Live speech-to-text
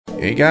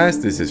Hey guys,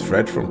 this is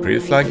Fred from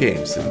Prefly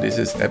Games, and this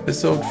is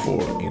episode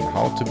 4 in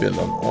how to build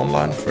an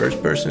online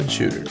first-person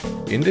shooter.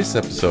 In this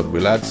episode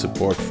we'll add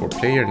support for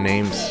player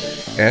names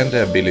and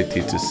the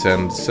ability to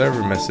send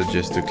server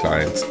messages to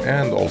clients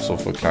and also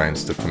for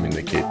clients to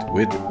communicate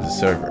with the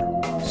server.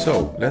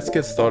 So let's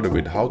get started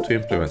with how to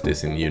implement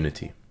this in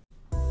Unity.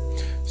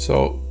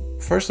 So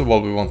first of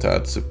all, we want to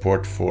add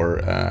support for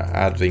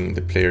adding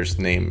the player's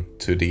name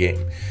to the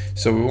game.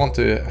 So we want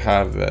to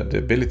have the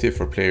ability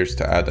for players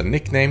to add a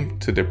nickname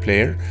to their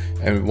player,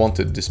 and we want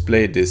to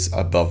display this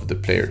above the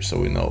player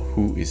so we know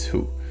who is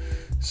who.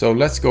 So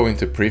let's go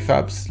into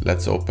prefabs.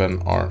 Let's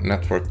open our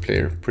network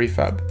player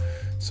prefab.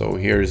 So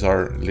here's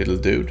our little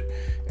dude,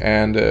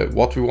 and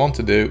what we want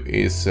to do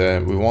is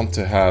we want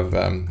to have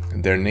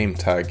their name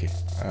tag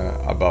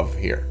above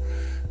here.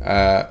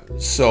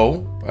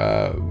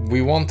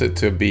 We want it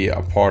to be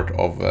a part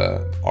of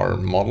our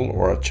model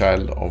or a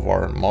child of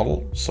our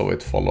model, so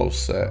it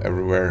follows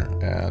everywhere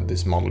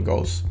this model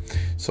goes.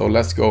 So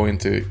let's go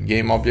into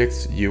Game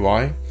Objects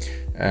UI,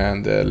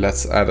 and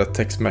let's add a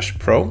Text Mesh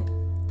Pro,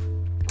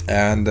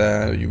 and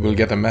you will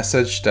get a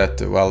message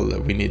that, well,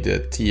 we need the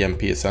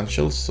TMP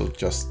Essentials, so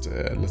just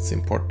let's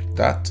import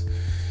that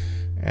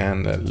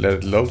and let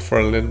it load for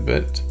a little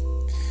bit.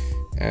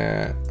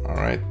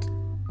 Alright,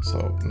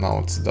 so now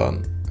it's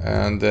done.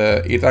 And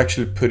it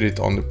actually put it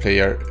on the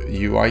player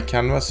UI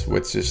canvas,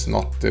 which is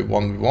not the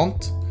one we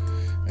want.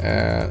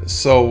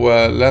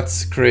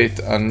 Let's create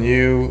a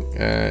new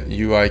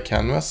UI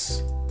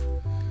canvas,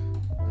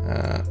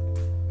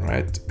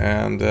 right?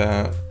 And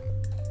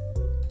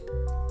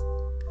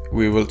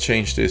we will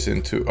change this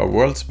into a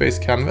world space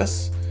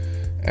canvas.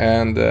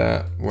 And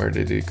where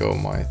did it go,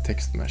 my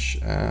text mesh?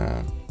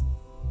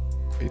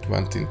 It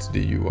went into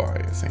the UI,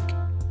 I think.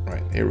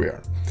 Right, here we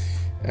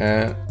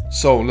are.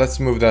 So let's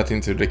move that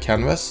into the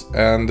canvas,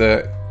 and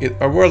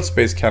a world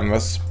space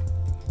canvas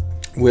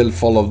will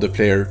follow the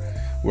player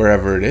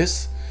wherever it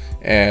is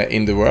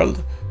in the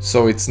world.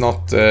 So it's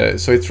not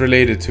so it's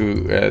related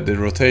to the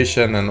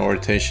rotation and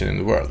orientation in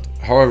the world.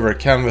 However,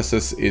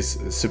 canvases is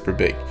super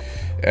big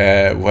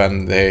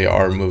when they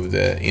are moved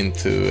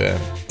into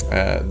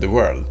the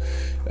world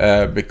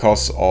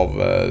because of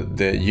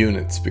the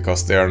units,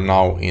 because they are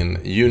now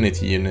in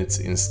Unity units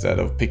instead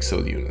of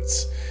pixel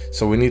units.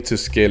 So we need to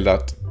scale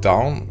that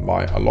down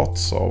by a lot,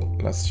 so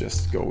let's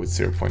just go with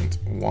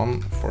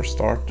 0.1 for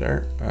start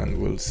there, and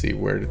we'll see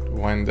where it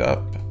wind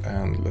up,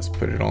 and let's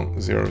put it on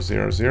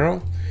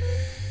 0.00,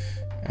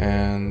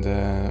 and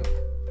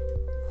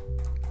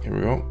here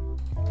we go.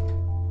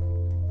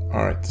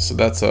 Alright, so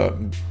that's a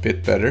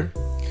bit better.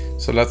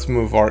 So let's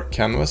move our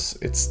canvas.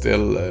 It's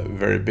still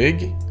very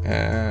big,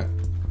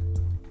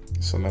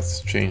 so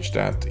let's change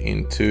that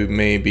into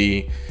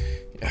maybe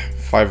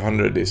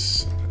 500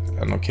 is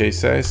an okay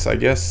size, I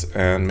guess,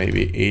 and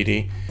maybe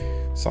 80,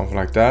 something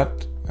like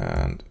that,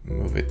 and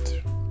move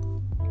it.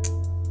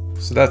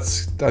 So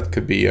that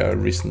could be a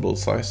reasonable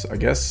size, I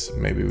guess.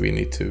 Maybe we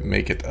need to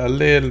make it a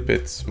little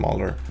bit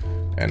smaller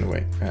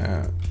anyway,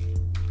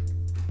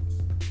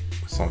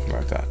 something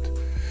like that.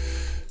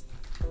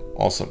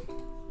 Awesome.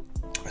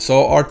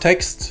 So our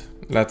text,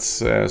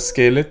 let's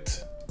scale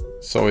it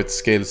so it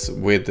scales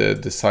with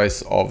the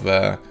size of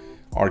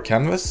our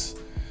canvas.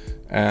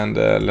 And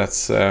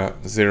let's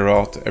zero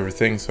out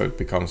everything so it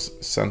becomes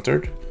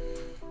centered.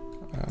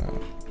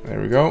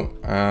 There we go.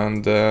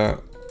 And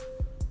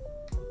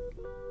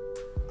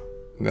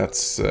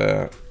let's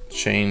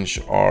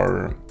change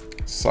our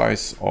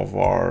size of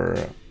our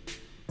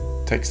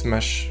text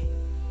mesh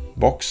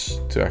box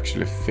to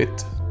actually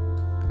fit.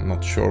 I'm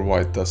not sure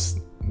why it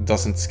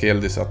doesn't scale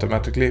this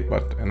automatically,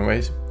 but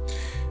anyways,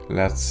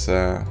 let's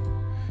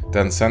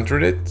then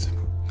center it.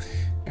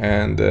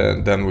 And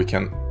then we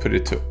can put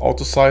it to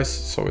auto size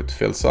so it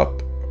fills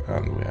up,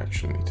 and we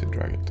actually need to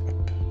drag it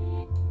up.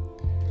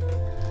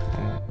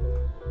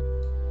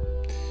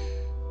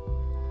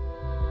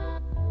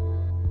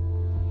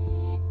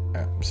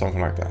 Something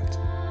like that.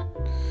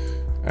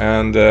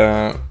 And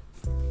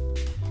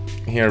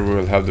here we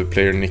will have the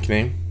player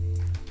nickname,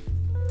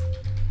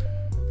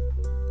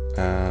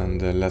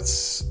 and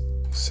let's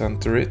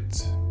center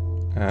it.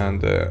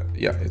 And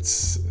yeah,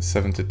 it's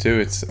 72,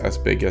 it's as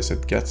big as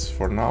it gets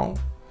for now.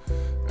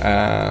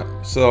 And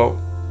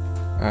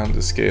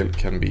the scale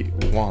can be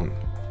 1,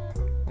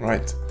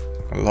 right?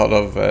 A lot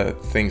of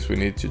things we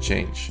need to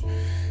change.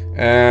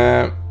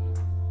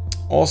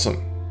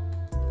 Awesome.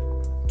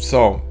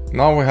 So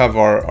now we have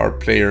our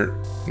player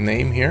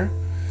name here,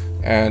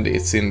 and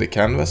it's in the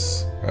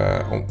canvas.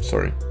 Oh,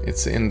 sorry,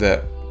 it's in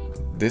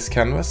this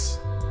canvas.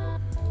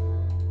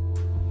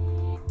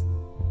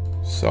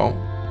 So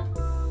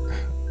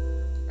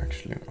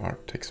actually our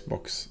text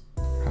box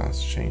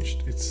has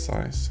changed its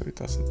size so it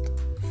doesn't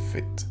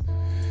fit.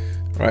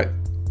 Right,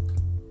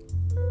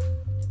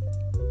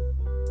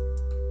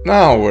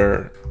 now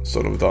we're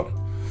sort of done.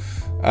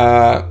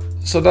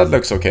 So that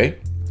looks okay,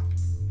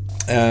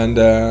 and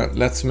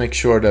let's make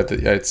sure that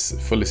it's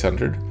fully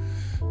centered.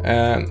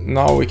 And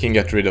now we can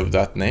get rid of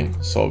that name,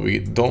 so we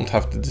don't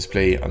have to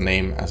display a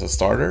name as a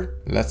starter.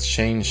 Let's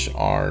change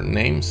our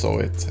name so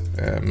it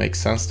makes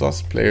sense to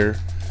us. Player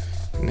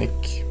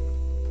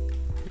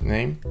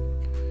nickname,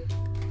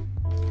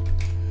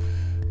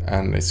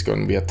 and it's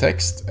going to be a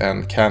text,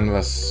 and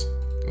canvas,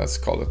 let's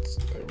call it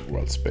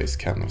world space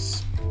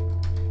canvas.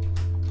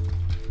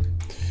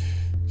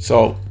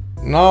 So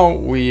now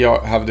we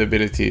have the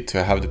ability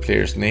to have the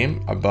player's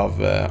name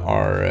above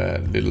our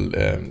little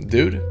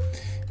dude.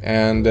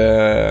 And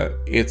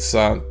it's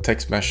a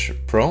Text Mesh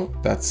Pro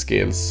that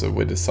scales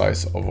with the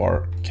size of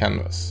our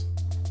canvas.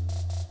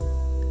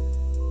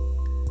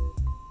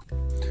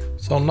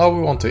 So now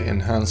we want to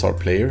enhance our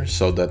player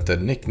so that the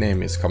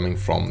nickname is coming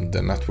from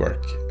the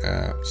network.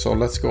 So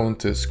let's go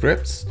into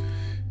scripts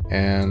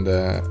and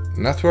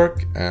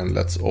network, and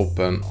let's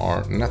open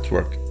our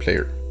network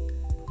player.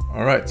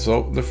 Alright,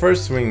 so the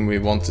first thing we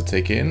want to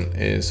take in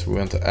is we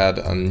want to add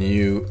a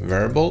new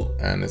variable,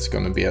 and it's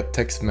going to be a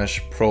Text Mesh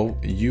Pro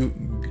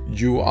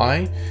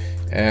UI,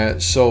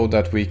 so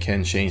that we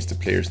can change the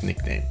player's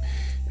nickname.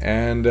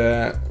 And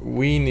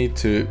we need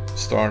to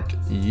start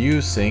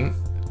using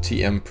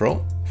TM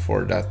Pro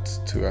for that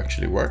to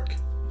actually work.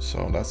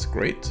 So that's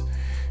great.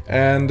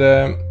 And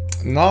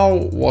now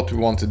what we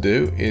want to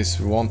do is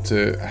we want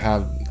to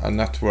have a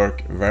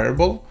network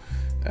variable.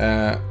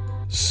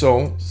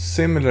 So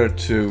similar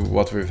to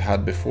what we've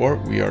had before,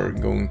 we are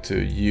going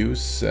to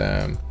use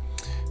a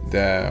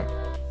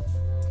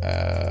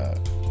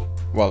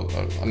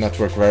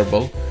network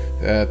variable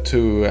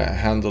to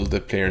handle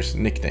the player's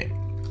nickname.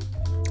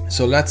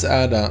 So let's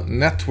add a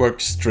network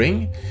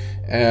string.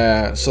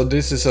 So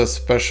this is a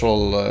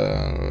special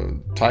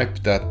type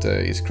that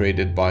is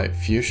created by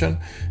Fusion,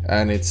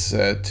 and it's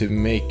to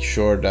make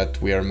sure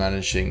that we are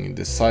managing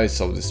the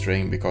size of the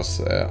string, because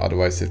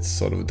otherwise it's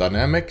sort of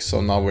dynamic.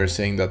 So now we're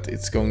saying that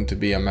it's going to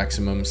be a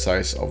maximum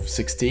size of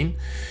 16,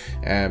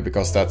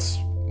 because that's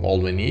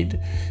all we need.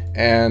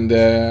 And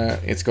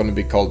it's going to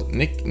be called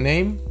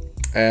nickname,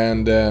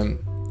 and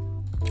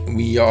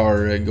we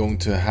are going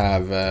to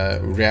have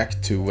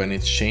react to when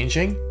it's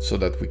changing, so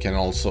that we can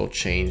also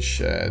change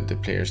the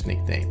player's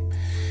nickname.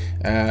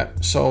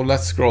 So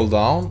let's scroll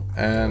down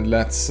and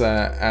let's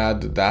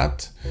add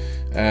that.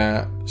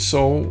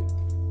 So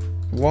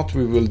what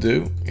we will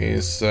do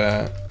is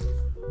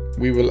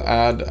we will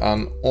add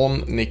an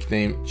on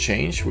nickname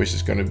change, which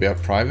is going to be a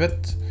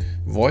private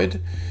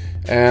void.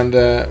 And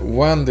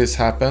when this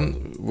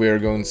happens, we're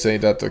going to say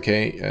that,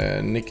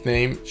 okay,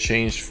 nickname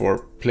changed for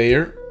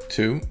player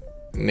to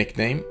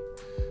nickname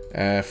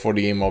for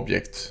the game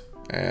object.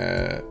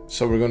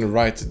 So we're going to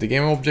write the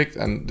game object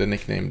and the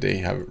nickname they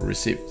have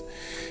received,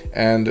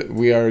 and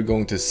we are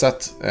going to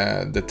set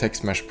the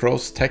Text Mesh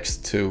Pro's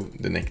text to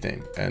the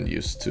nickname and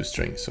use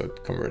toString so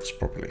it converts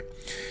properly.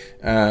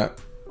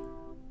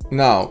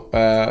 Now,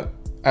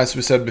 as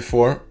we said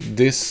before,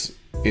 this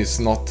is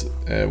not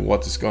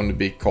what is going to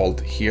be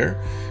called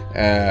here,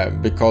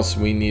 because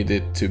we need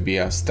it to be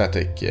a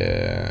static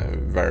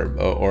verb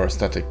or a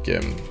static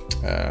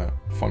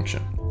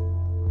function.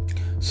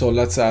 So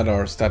let's add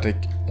our static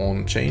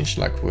on change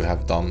like we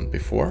have done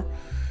before.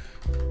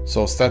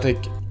 So static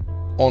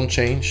on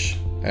change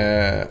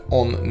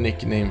on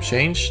nickname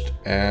changed,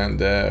 and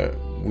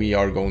we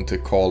are going to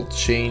call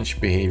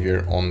change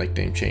behavior on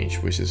nickname change,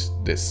 which is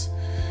this.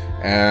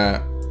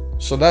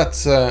 So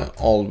that's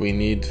all we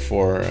need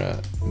for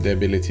the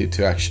ability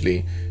to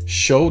actually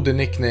show the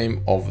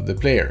nickname of the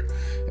player.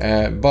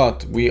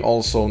 But we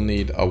also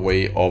need a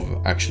way of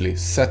actually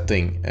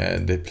setting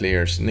the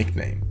player's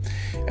nickname.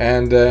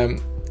 And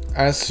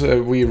as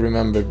we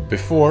remember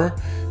before,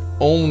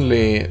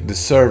 only the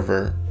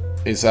server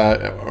is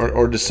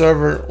or the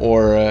server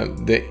or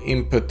the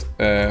input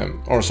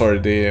or sorry,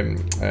 the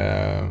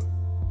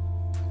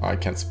I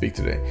can't speak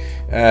today.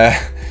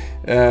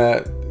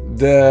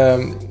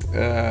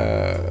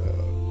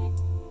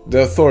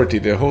 The authority,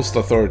 the host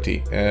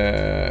authority,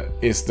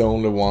 is the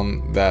only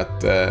one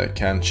that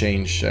can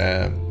change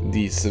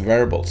these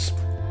variables.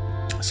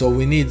 So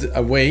we need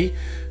a way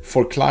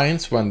for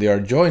clients, when they are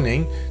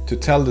joining, to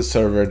tell the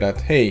server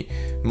that, hey,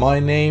 my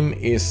name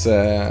is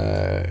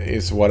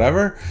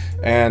whatever,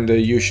 and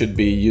you should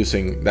be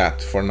using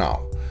that for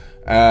now.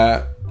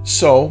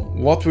 So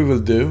what we will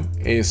do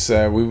is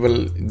we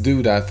will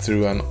do that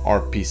through an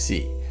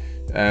RPC.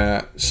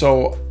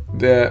 So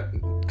the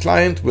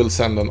client will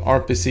send an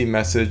RPC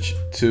message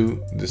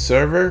to the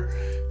server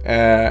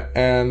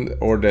and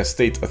or the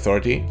state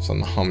authority, so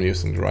now I'm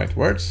using the right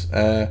words,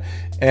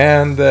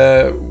 and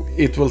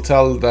it will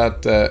tell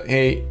that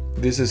hey,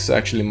 this is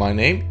actually my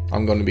name,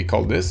 I'm going to be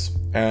called this,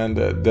 and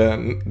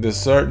the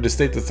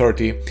state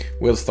authority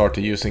will start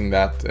using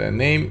that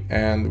name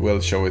and will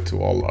show it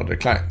to all other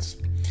clients.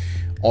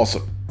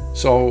 Awesome.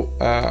 So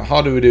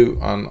how do we do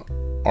an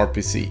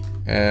RPC?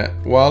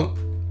 Well,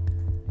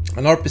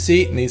 an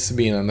RPC needs to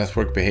be in a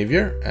network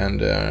behavior,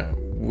 and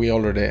we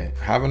already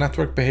have a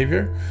network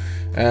behavior.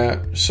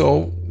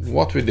 So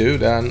what we do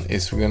then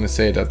is we're going to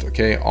say that,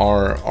 okay,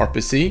 our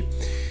RPC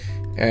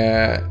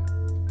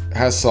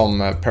has some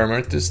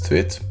parameters to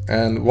it,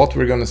 and what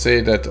we're going to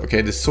say that,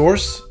 okay, the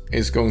source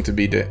is going to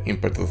be the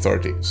input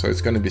authority, so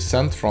it's going to be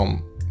sent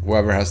from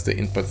whoever has the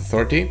input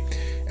authority,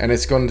 and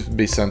it's going to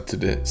be sent to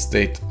the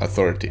state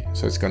authority,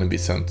 so it's going to be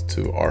sent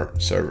to our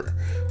server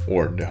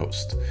or the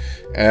host.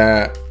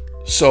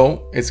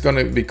 So it's going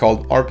to be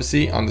called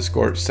RPC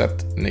underscore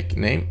set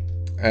nickname,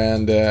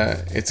 and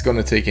it's going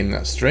to take in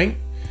a string,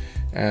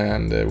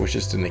 and which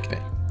is the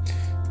nickname.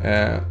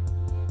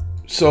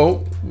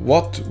 So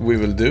what we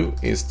will do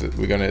is that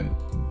we're going to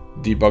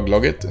debug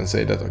log it and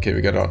say that, okay,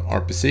 we got an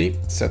RPC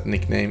set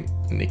nickname,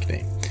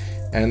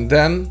 and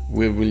then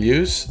we will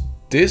use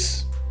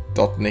this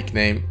dot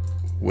nickname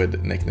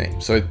with nickname.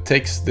 So it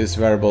takes this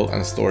variable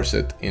and stores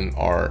it in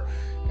our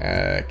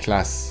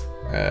class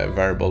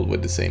variable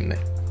with the same name.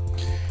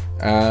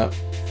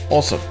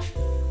 Awesome.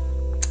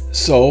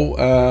 So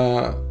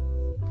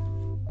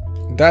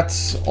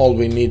that's all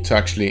we need to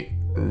actually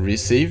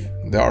receive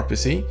the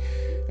RPC,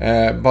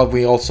 but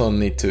we also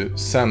need to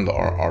send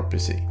our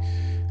RPC.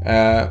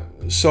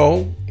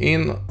 So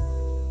in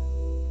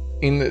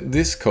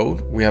this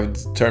code, we have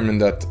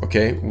determined that,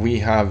 okay, we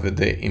have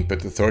the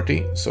input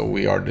authority, so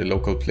we are the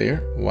local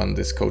player when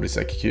this code is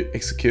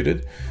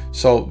executed.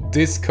 So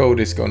this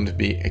code is going to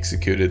be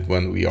executed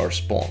when we are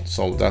spawned.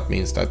 So that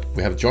means that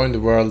we have joined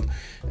the world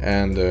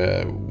and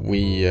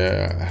we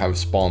have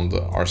spawned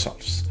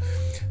ourselves.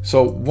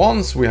 So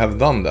once we have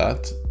done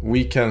that,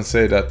 we can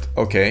say that,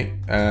 okay,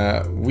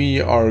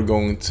 we are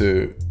going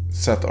to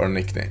set our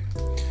nickname.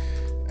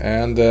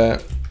 And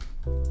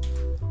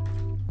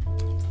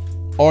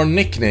our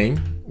nickname,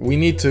 we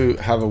need to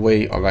have a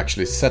way of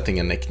actually setting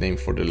a nickname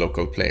for the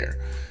local player.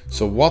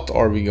 So what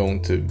are we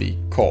going to be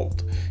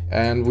called?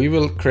 And we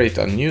will create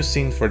a new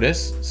scene for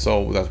this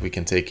so that we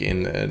can take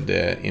in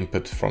the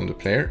input from the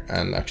player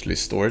and actually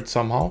store it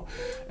somehow.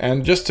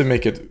 And just to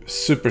make it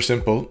super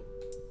simple,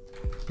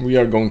 we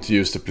are going to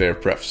use the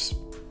PlayerRef.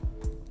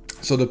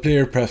 So the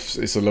PlayerRef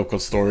is a local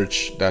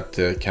storage that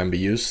can be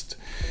used,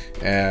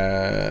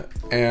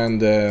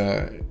 and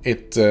I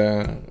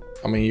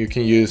mean, you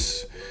can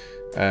use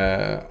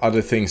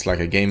other things like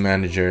a game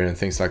manager and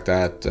things like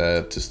that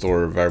to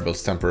store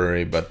variables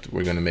temporarily, but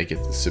we're going to make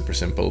it super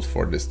simple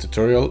for this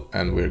tutorial,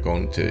 and we're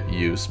going to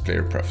use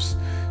PlayerRef.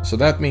 So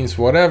that means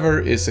whatever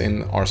is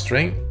in our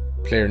string,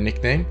 player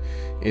nickname,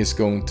 is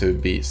going to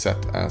be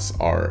set as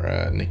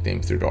our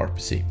nickname through the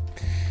RPC.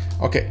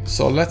 Okay,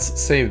 so let's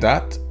save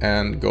that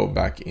and go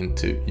back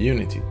into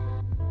Unity.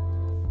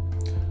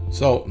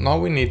 So now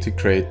we need to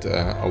create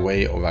a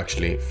way of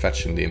actually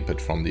fetching the input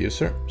from the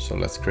user. So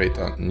let's create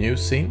a new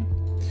scene,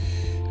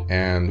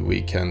 and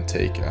we can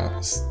take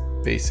a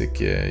basic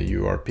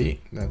URP,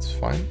 that's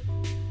fine.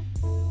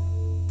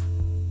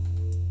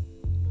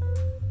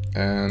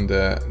 And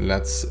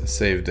let's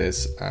save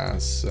this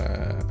as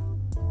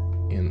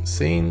in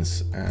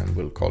scenes, and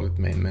we'll call it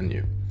main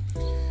menu.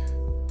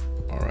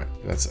 All right,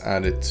 let's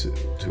add it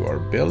to our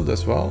build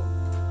as well,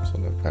 so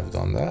that I've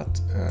done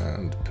that,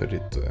 and put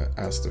it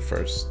as the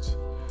first,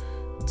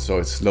 so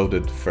it's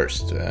loaded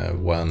first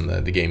when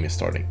the game is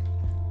starting.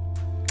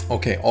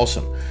 Okay,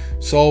 awesome.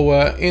 So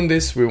in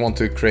this we want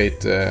to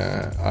create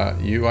a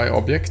UI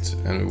object,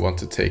 and we want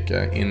to take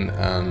in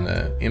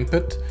an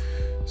input.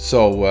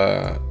 So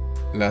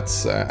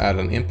let's add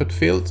an input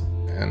field,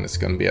 and it's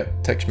going to be a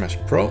text mesh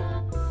pro.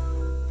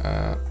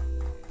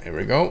 Here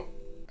we go.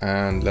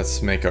 And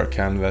let's make our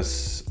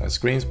canvas a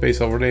screen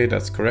space overlay,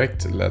 that's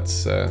correct.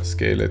 Let's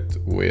scale it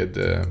with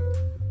the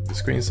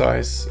screen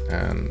size,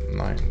 and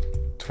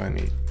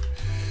 920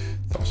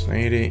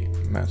 1080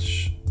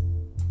 match,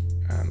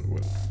 and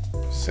we'll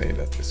say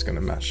that it's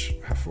gonna match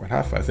half with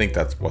half. I think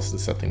that was the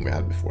setting we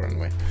had before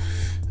anyway.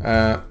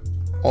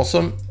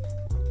 Awesome.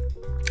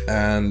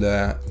 And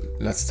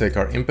let's take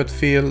our input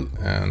field,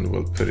 and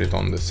we'll put it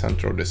on the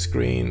center of the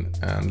screen,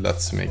 and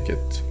let's make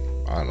it,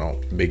 I don't know,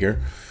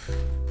 bigger.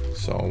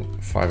 So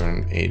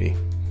 580,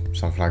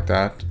 something like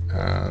that.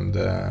 And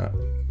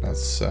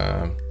let's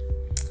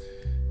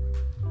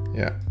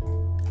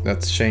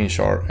let's change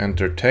our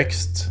enter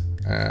text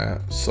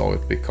so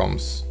it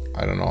becomes,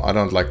 I don't know, I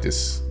don't like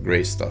this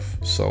gray stuff.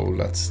 So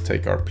let's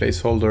take our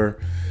placeholder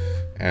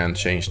and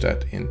change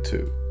that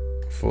into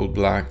full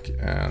black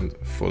and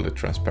fully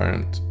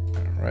transparent.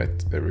 Right,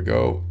 there we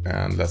go.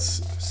 And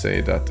let's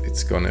say that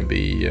it's gonna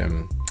be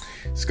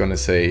it's gonna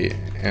say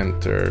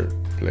enter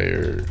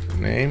player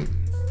name.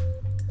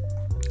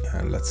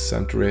 And let's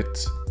center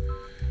it,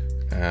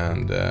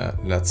 and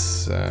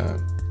let's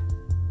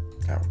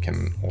we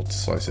can auto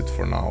size it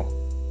for now,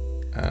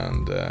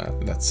 and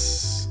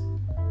let's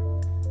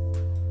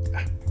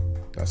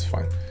that's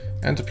fine.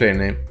 Enter player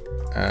name,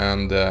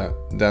 and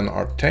then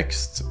our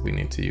text, we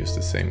need to use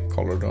the same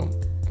color though.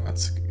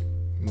 Let's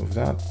move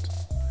that.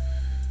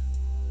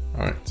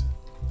 All right,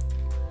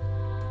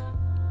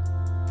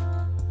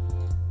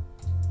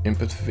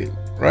 input field,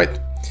 right?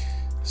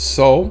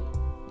 So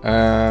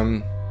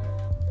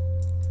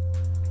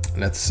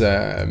let's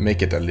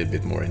make it a little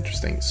bit more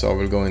interesting. So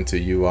we'll go into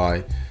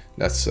UI,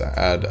 let's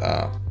add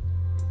a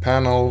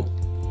panel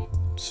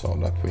so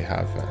that we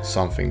have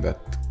something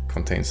that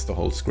contains the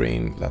whole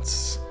screen.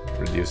 Let's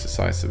reduce the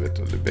size of it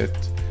a little bit,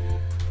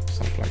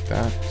 something like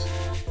that.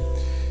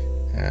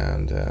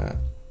 And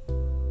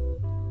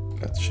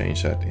let's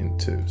change that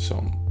into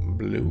some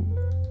blue,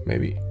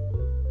 maybe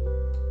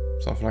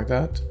something like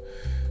that.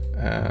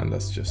 And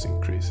let's just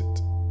increase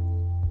it.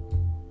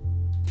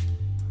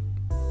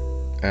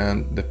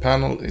 And the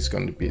panel is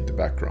going to be the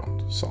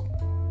background. So,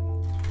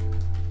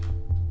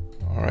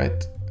 all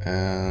right,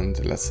 and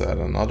let's add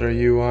another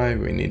UI.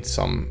 We need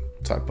some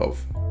type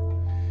of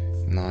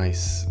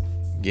nice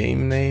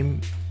game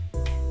name.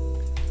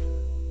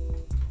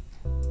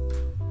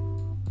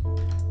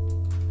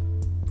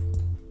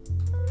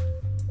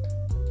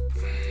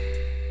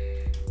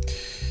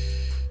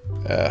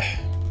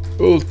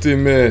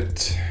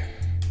 Ultimate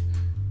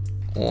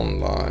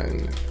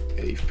online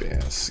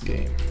FPS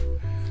game.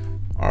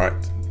 All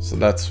right, so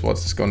that's what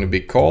it's going to be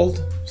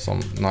called. Some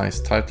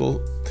nice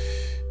title.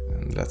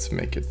 And let's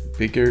make it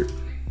bigger.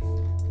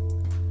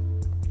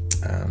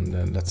 And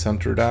then let's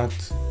center that.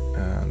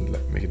 And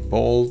let's make it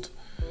bold.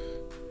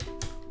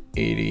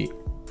 80.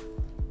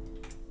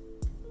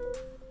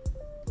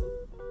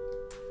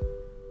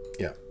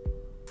 Yeah.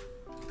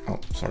 Oh,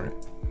 sorry.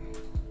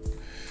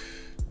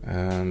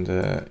 And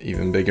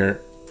even bigger.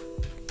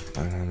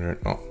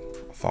 900. No,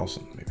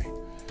 1,000 maybe.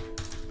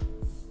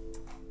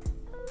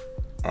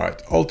 All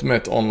right,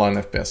 ultimate online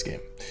FPS game.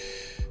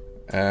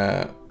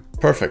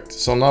 Perfect.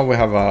 So now we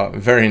have a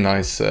very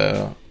nice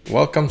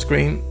welcome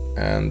screen,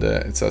 and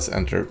it says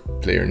enter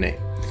player name.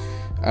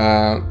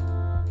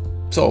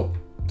 So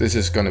this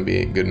is going to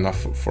be good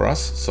enough for us.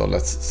 So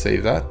let's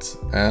save that,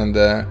 and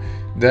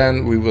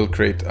then we will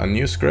create a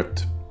new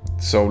script.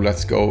 So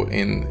let's go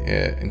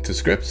into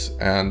scripts,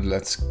 and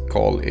let's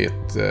call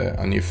it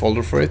a new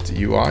folder for it,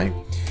 UI,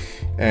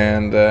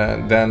 and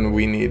then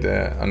we need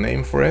a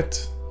name for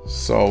it.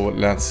 So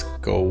let's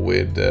go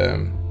with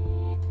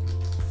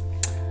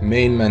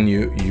main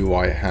menu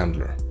UI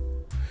handler,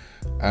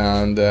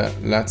 and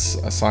let's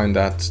assign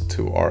that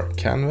to our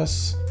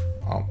canvas.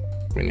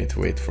 We need to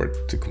wait for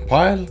it to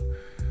compile,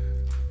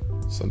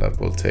 so that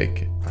will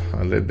take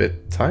a little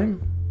bit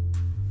time.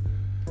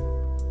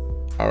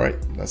 All right,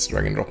 let's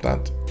drag and drop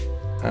that,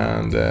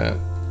 and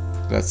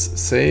let's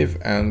save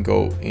and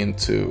go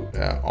into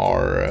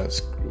our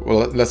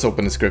well, let's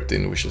open the script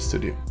in Visual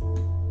Studio.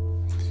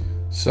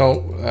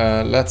 So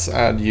let's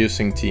add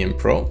using TM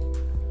Pro,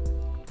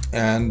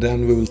 and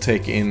then we will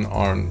take in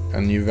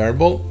a new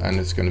variable, and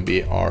it's going to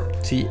be our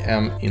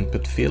TM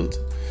input field,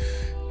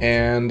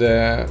 and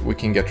we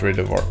can get rid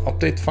of our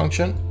update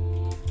function.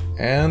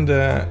 And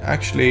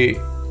actually,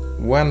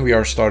 when we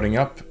are starting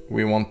up,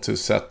 we want to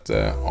set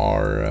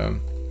our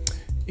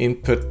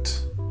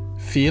input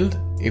field,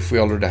 if we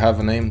already have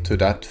a name to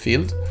that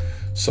field.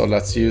 So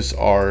let's use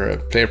our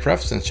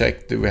PlayerRef and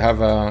check, do we have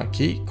a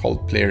key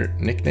called player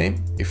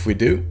nickname? If we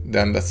do,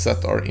 then let's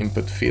set our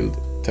input field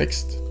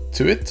text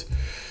to it.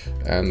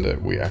 And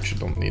we actually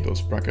don't need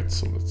those brackets,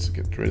 so let's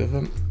get rid of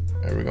them.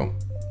 There we go.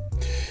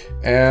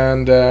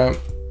 And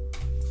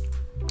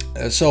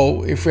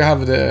so if we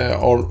have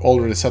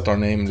already set our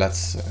name,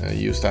 let's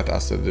use that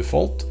as the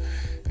default.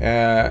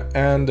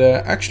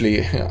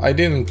 Actually, I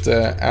didn't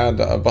add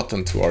a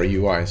button to our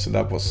UI, so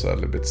that was a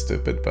little bit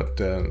stupid, but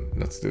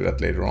let's do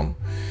that later on.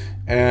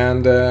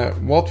 And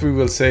what we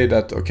will say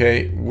that,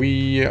 okay,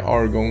 we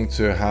are going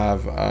to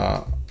have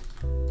a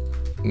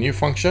new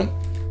function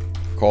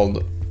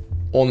called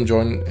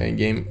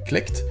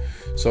onJoinGameClicked.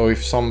 So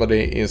if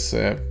somebody is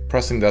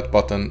pressing that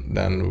button,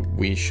 then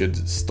we should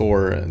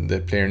store the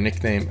player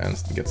nickname and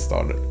get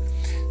started.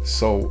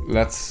 So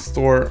let's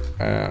store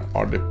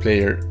the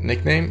player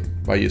nickname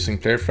by using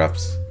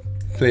PlayerPrefs,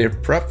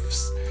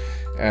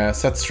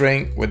 set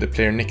string with the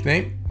player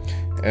nickname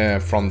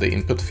from the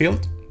input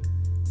field.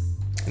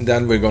 And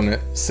then we're going to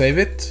save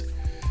it,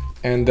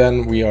 and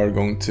then we are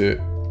going to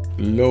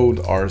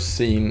load our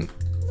scene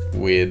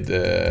with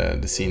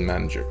the scene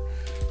manager.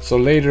 So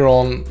later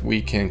on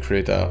we can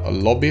create a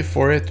lobby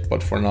for it,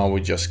 but for now we're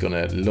just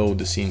gonna load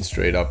the scene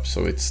straight up,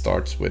 so it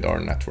starts with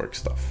our network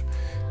stuff.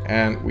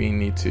 And we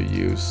need to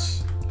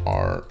use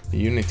our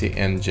Unity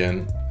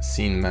engine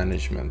scene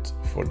management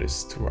for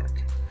this to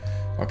work.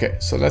 Okay,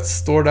 so let's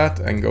store that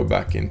and go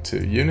back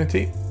into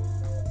Unity.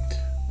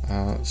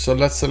 So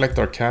let's select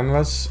our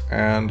canvas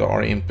and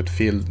our input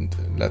field.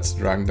 Let's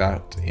drag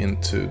that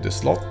into the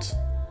slot.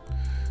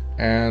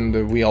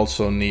 And we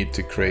also need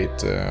to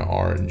create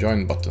our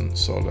join button.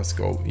 So let's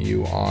go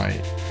UI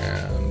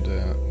and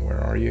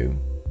where are you?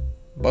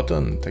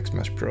 Button, Text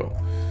Mesh Pro.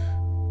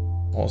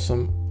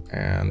 Awesome.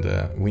 And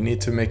we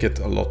need to make it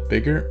a lot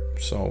bigger.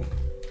 So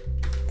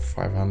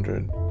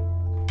 500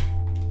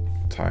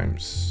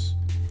 times,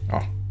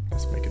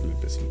 let's make it a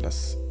little bit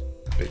less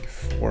big,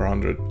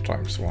 400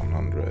 times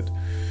 100.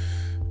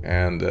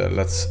 And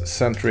let's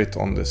center it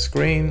on the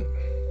screen,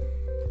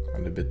 a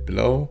little bit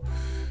below.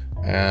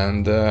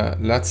 And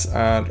let's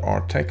add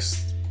our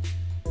text,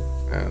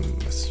 and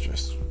let's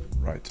just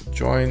write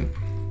join.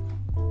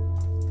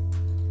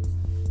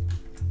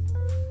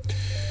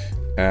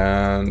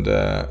 And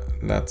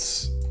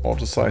let's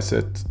auto size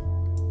it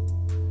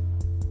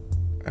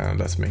and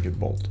let's make it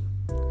bold.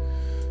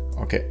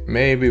 Okay,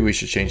 maybe we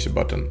should change the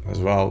button as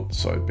well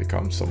so it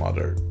becomes some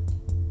other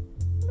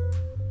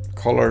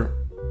color,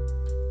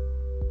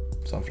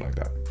 something like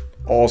that.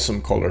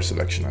 Awesome color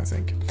selection, I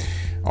think.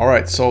 All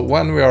right, so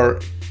when we are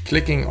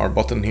clicking our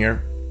button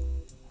here,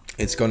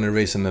 it's going to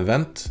raise an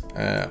event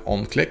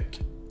on click,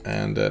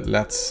 and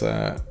let's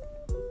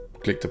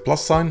click the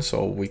plus sign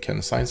so we can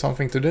assign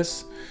something to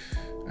this,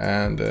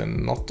 and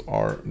not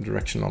our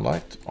directional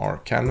light, our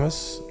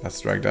canvas. Let's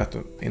drag that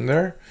in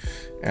there,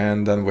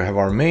 and then we have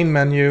our main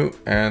menu,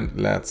 and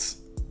let's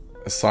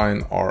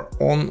assign our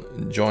on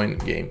join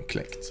game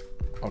clicked.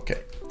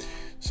 Okay,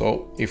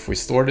 so if we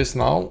store this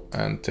now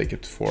and take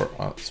it for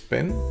a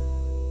spin.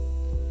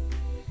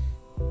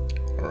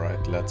 All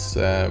right, let's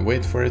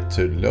wait for it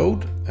to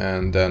load,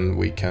 and then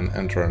we can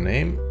enter our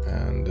name,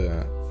 and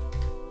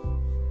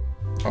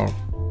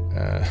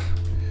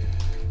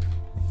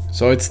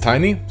so it's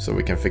tiny, so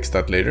we can fix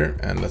that later.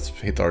 And let's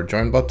hit our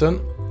join button,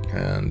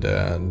 and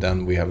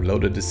then we have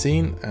loaded the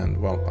scene, and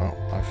well,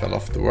 I fell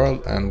off the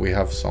world, and we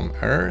have some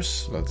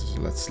errors.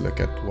 Let's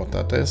look at what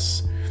that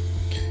is.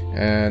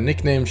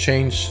 Nickname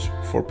changed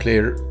for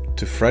player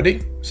to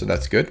Freddy, so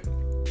that's good.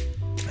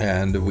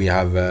 And we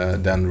have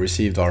then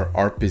received our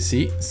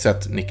RPC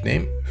set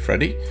nickname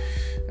Freddy,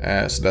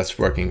 so that's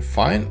working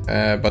fine.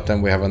 But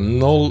then we have a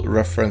null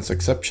reference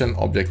exception,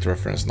 object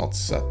reference not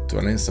set to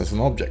an instance of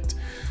an object.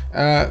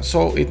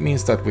 So it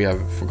means that we have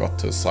forgot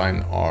to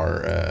assign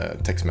our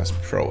TextMesh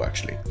Pro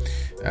actually.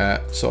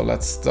 So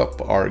let's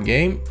stop our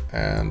game,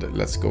 and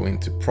let's go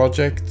into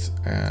project,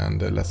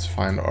 and let's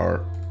find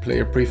our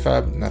player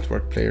prefab,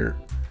 network player.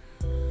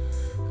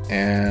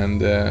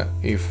 And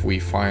if we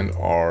find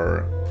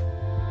our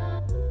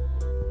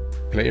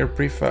player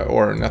prefab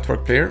or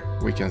network player,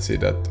 we can see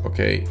that,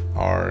 okay,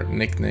 our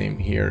nickname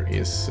here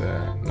is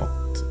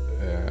not,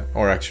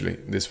 or actually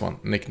this one,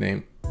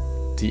 nickname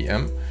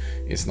TM,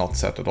 is not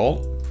set at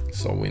all.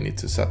 So we need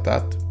to set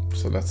that.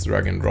 So let's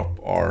drag and drop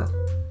our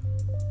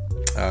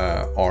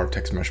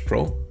TextMesh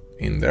Pro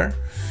in there.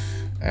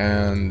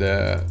 And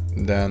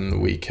then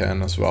we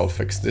can as well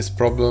fix this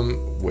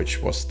problem,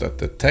 which was that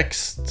the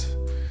text,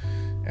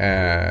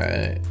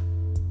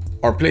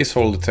 our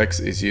placeholder text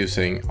is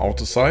using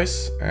auto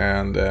size,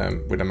 and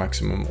with a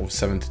maximum of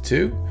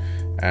 72,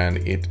 and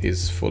it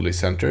is fully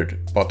centered.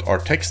 But our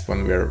text,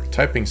 when we're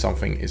typing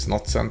something, is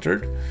not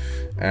centered,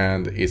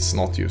 and it's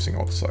not using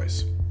auto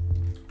size.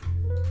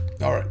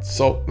 All right,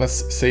 so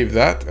let's save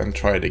that and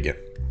try it again.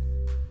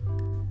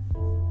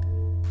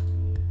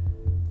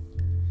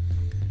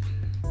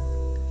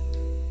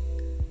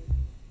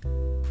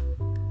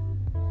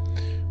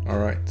 All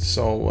right,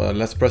 so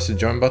let's press the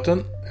join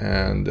button,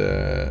 and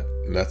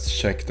let's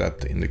check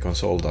that in the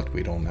console that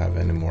we don't have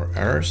any more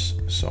errors.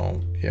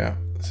 So yeah,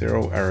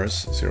 0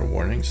 errors, 0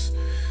 warnings,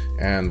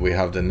 and we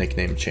have the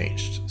nickname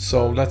changed.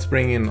 So let's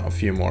bring in a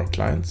few more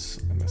clients.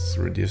 Let's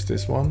reduce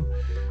this one,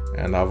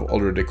 and I've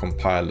already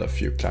compiled a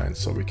few clients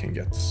so we can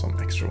get some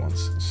extra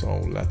ones.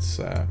 So let's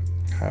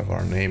have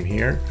our name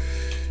here,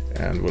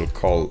 and we'll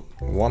call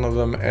one of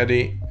them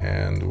Eddie,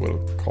 and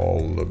we'll call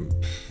them,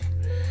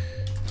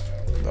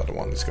 the other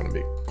one is going to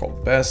be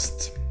called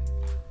Best.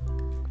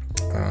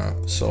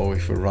 So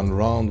if we run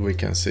around, we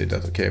can see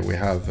that, okay, we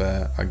have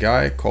a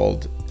guy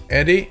called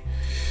Eddie,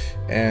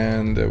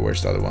 and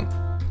where's the other one?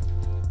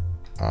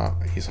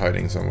 He's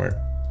hiding somewhere.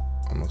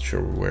 I'm not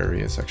sure where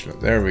he is actually.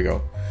 There we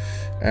go.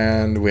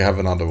 And we have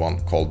another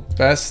one called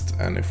Best,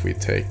 and if we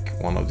take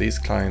one of these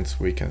clients,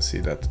 we can see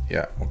that,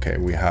 yeah, okay,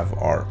 we have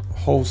our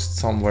host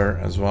somewhere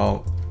as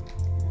well.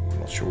 I'm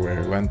not sure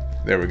where he went.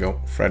 There we go.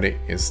 Freddy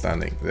is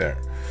standing there.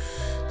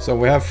 So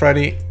we have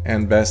Freddy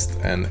and Best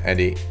and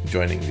Eddie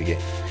joining the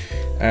game.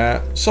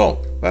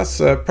 So that's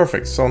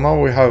perfect. So now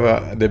we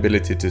have the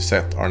ability to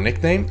set our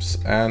nicknames,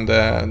 and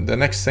the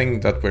next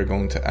thing that we're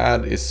going to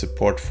add is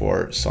support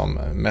for some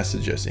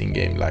messages in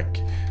game, like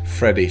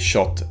Freddy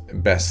shot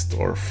Best,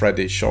 or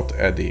Freddy shot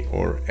Eddie,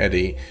 or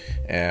Eddie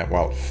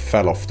well,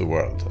 fell off the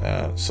world.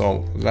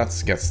 So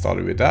let's get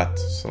started with that.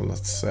 So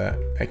let's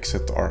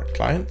exit our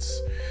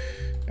clients,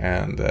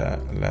 and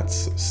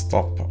let's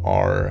stop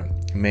our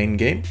main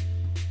game.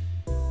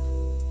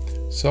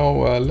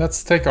 So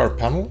let's take our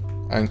panel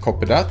and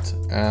copy that,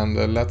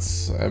 and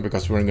let's,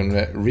 because we're going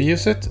to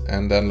reuse it,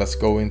 and then let's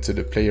go into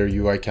the player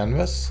UI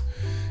canvas,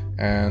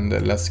 and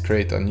let's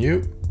create a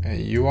new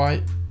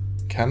UI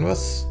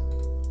canvas.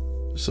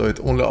 So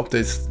it only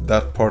updates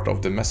that part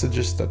of the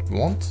messages that we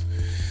want.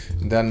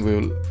 Then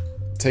we'll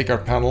take our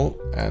panel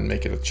and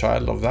make it a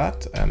child of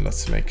that, and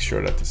let's make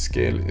sure that the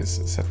scale is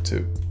set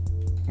to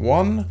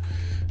 1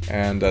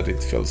 and that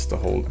it fills the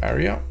whole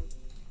area.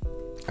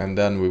 And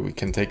then we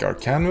can take our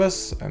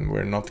canvas, and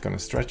we're not going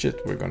to stretch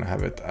it. We're going to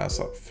have it as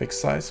a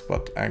fixed size,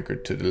 but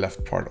anchored to the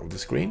left part of the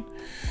screen.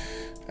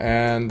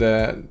 And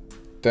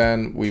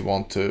then we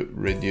want to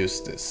reduce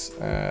this,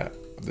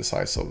 the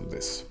size of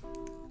this.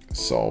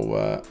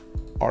 So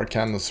our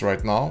canvas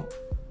right now,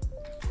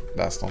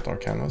 that's not our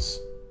canvas.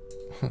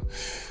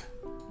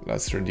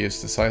 Let's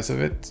reduce the size of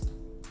it.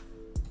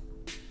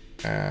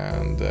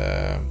 And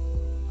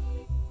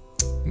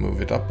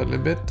move it up a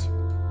little bit.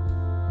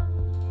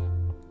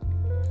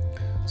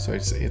 So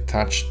it's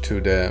attached to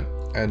the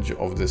edge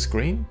of the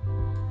screen.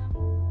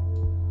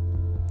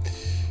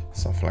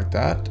 Something like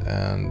that.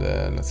 And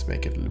let's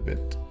make it a little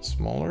bit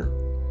smaller.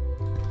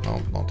 No,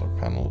 not our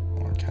panel,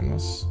 our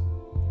canvas.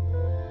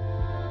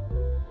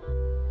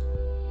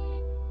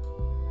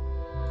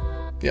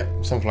 Yeah,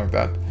 something like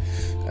that.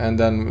 And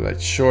then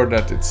make sure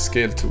that it's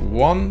scaled to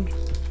 1,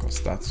 because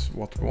that's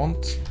what we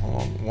want.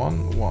 Hold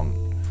on, 1.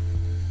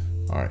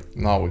 All right,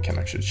 now we can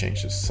actually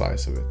change the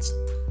size of it,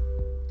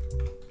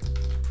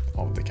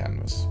 of the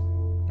canvas.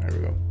 There we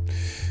go.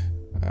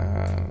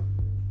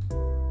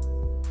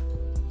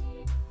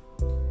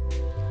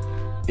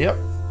 Yep,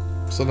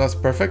 so that's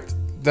perfect.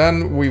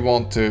 Then we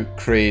want to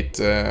create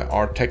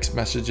our text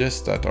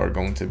messages that are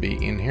going to be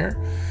in here.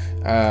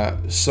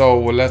 So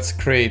let's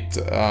create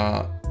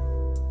a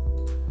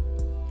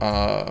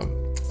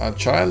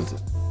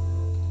child,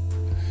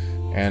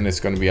 and it's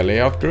going to be a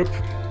layout group.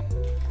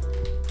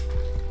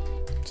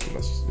 So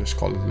let's just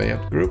call it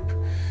layout group,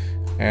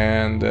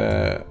 and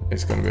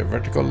it's going to be a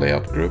vertical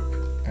layout group.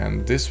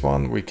 And this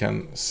one we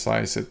can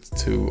size it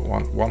to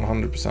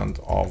 100%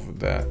 of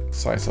the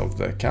size of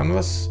the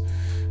canvas,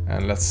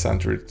 and let's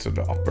center it to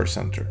the upper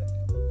center.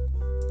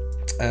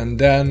 And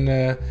then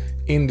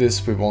in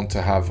this we want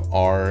to have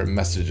our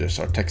messages,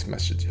 our text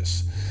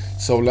messages.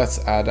 So let's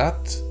add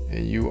that,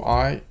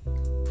 UI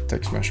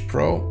text mesh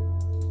pro,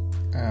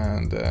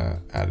 and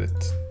add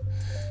it.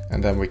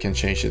 And then we can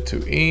change it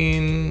to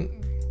in-game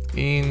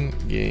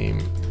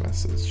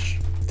message.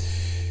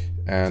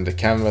 And the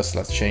canvas,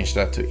 let's change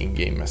that to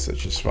in-game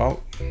message as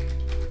well,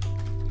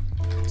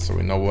 so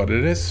we know what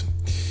it is.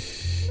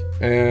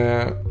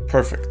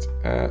 Perfect.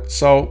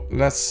 So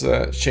let's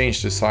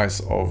change the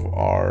size of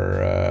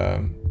our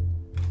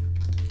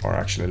or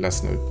actually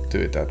let's not do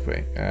it that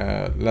way.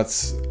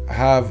 Let's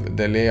have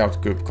the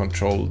layout group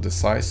control the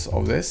size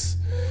of this,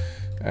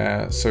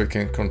 so you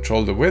can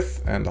control the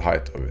width and the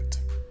height of it.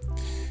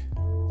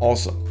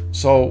 Awesome.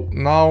 So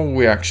now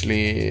we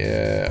actually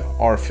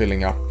are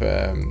filling up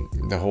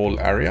the whole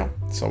area,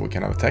 so we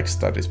can have a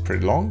text that is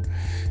pretty long.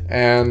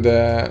 And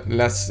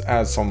let's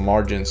add some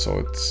margin so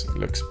it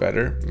looks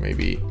better.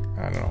 Maybe,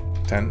 I don't know,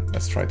 10.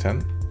 Let's try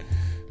 10.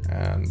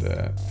 And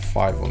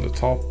 5 on the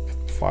top,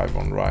 5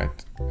 on the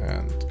right,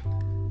 and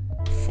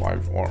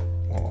 5 or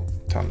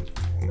 10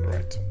 on the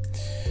right.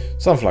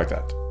 Something like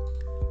that.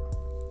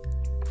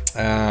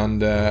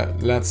 And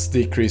let's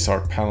decrease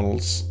our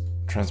panels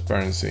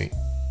transparency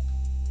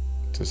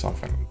to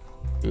something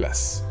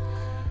less.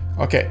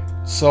 Okay,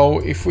 so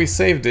if we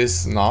save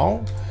this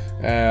now,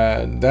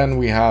 then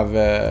we have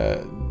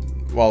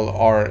well,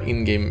 our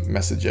in-game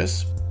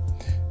messages.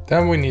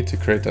 Then we need to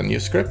create a new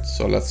script.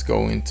 So let's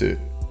go into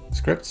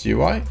scripts,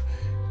 UI,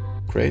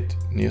 create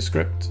new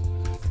script,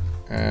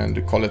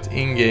 and call it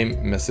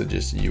in-game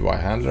messages UI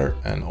handler,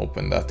 and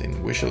open that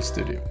in Visual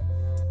Studio.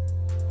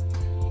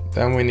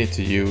 Then we need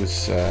to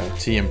use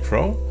TM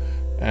Pro,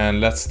 and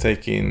let's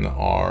take in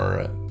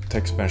our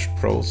Text Mesh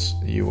Pros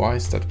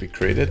UIs that we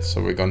created.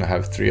 So we're going to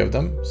have 3 of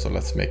them. So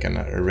let's make an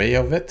array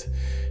of it.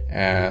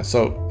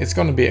 So it's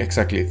going to be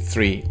exactly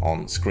 3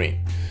 on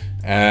screen.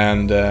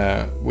 And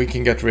we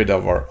can get rid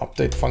of our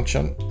update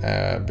function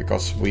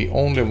because we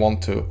only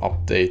want to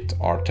update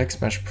our Text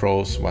Mesh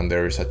Pros when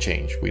there is a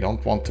change. We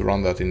don't want to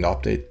run that in the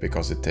update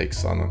because it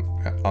takes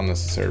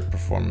unnecessary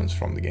performance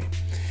from the game.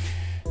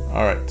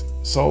 All right,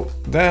 so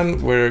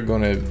then we're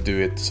going to do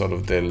it sort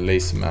of the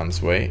lazy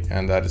man's way,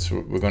 and that is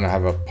we're going to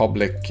have a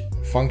public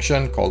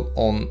function called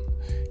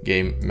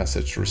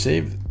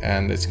onGameMessageReceived,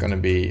 and it's going to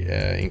be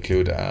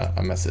include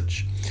a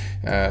message.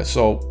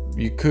 So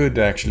you could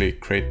actually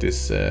create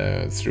this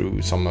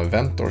through some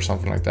event or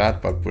something like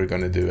that, but we're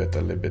going to do it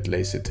a little bit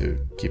lazy to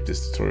keep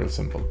this tutorial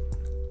simple.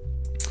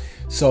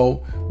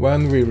 So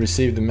when we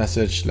receive the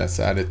message, let's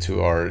add it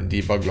to our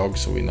debug log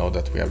so we know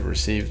that we have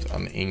received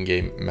an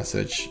in-game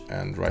message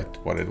and write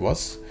what it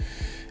was.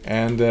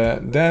 And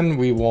then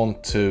we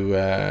want to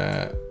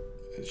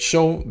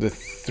show the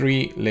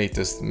 3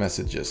 latest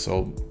messages.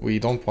 So we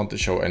don't want to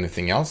show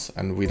anything else,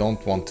 and we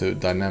don't want to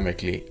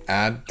dynamically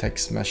add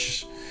text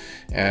mesh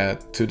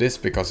to this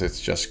because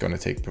it's just going to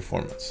take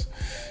performance.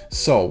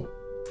 So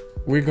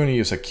we're going to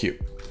use a queue.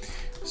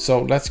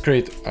 So let's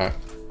create a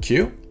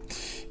queue.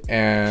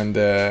 And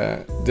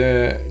the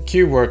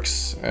queue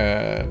works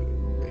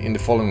in the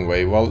following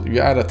way. Well,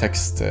 you add a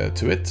text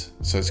to it,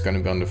 so it's going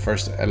to be on the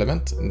first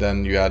element, and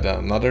then you add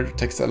another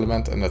text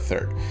element and a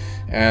third.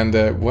 And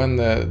when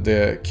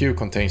the queue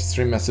contains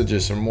 3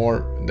 messages or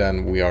more,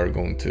 then we are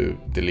going to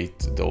delete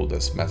the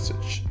oldest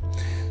message.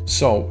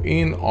 So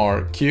in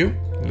our queue,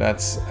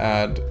 let's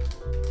add,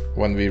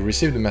 when we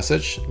receive the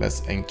message,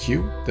 let's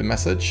enqueue the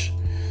message,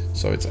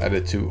 so it's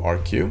added to our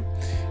queue.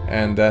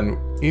 And then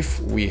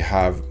if we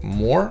have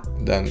more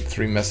than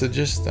 3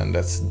 messages, then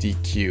let's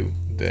dequeue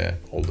the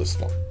oldest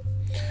one.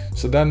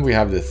 So then we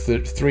have the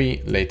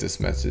 3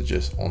 latest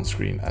messages on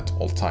screen at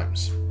all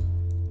times.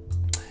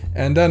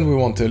 And then we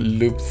want to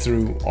loop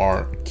through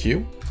our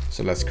queue.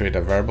 So let's create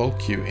a variable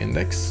queue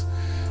index,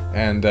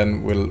 and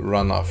then we'll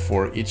run a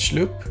for each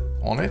loop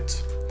on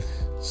it.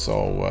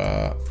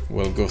 So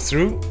we'll go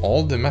through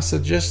all the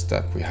messages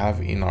that we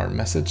have in our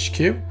message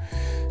queue,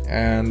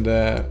 and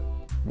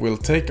we'll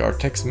take our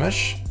text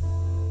mesh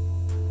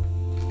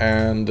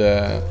and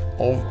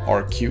of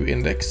our queue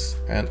index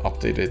and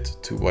update it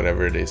to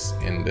whatever it is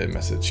in the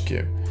message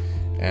queue,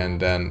 and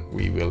then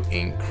we will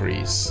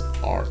increase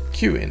our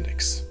queue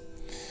index.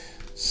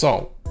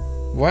 So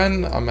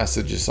when a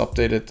message is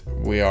updated,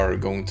 we are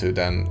going to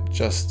then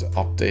just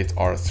update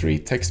our 3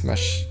 text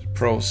mesh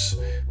pros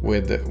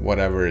with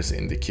whatever is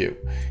in the queue.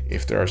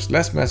 If there's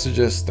less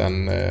messages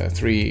than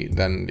 3,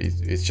 then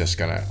it's just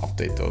gonna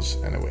update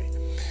those anyway.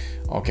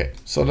 Okay,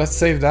 so let's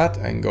save that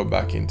and go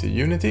back into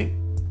Unity.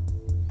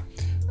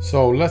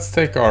 So let's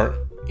take our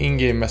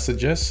in-game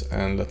messages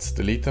and let's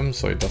delete them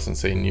so it doesn't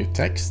say new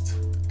text.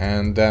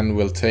 And then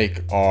we'll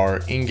take our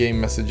in-game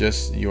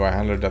messages UI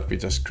handler that we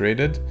just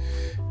created,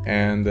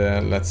 and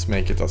let's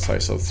make it a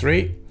size of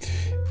 3.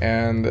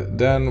 And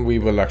then we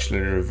will actually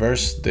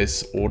reverse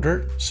this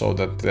order so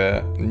that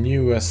the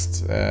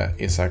newest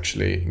is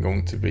actually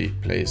going to be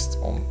placed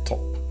on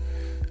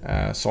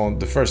top. So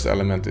the first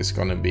element is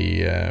going to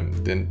be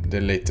the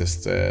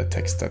latest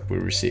text that we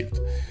received.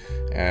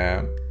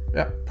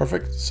 Yeah,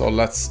 perfect. So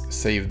let's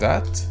save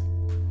that.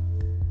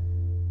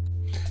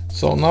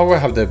 So now we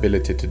have the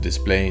ability to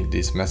display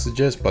these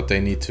messages, but they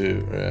need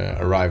to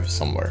arrive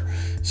somewhere.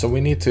 So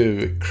we need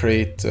to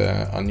create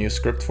a new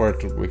script for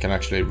it. We can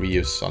actually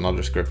reuse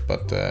another script,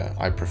 but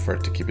I prefer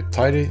to keep it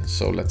tidy.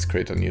 So let's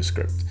create a new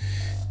script.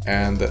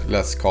 And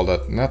let's call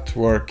that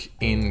network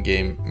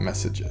in-game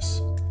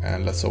messages.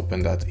 And let's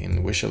open that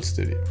in Visual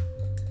Studio.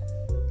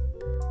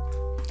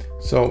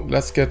 So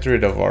let's get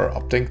rid of our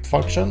update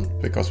function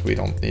because we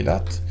don't need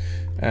that.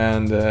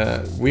 And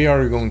we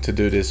are going to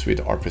do this with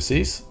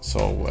RPCs.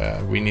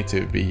 So we need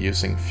to be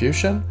using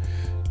Fusion,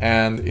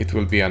 and it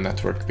will be a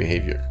network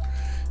behavior.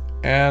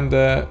 And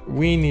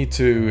we need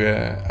to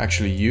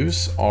actually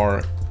use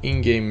our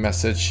in-game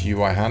message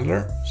UI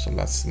handler. So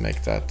let's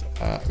make that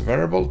a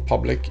variable,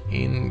 public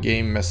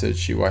in-game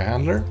message UI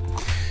handler.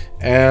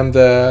 And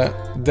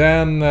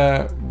then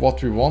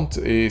what we want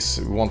is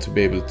we want to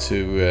be able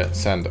to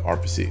send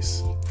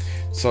RPCs.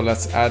 So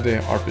let's add the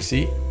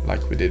RPC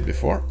like we did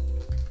before.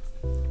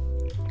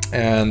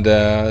 And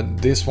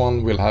this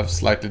one will have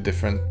slightly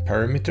different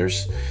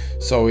parameters.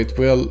 So it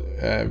will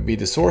be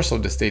the source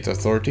of the state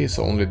authority,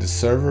 so only the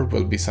server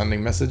will be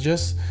sending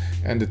messages,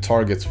 and the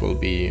targets will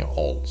be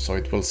all. So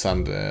it will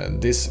send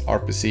this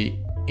RPC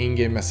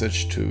in-game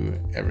message to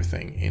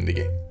everything in the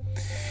game.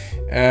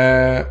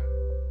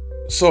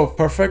 So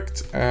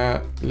perfect.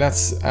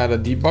 Let's add a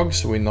debug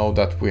so we know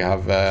that we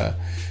have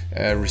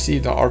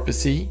received an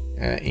RPC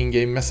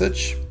in-game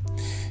message.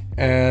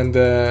 And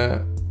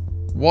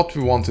what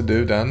we want to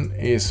do then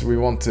is we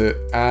want to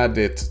add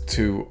it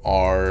to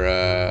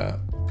our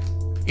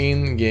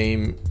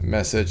in-game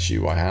message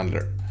UI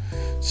handler.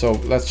 So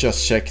let's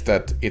just check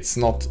that it's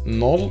not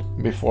null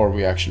before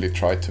we actually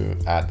try to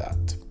add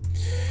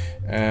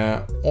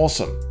that.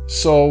 Awesome.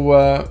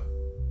 So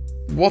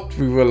what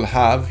we will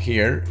have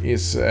here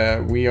is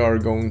we are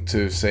going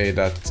to say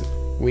that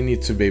we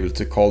need to be able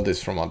to call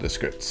this from other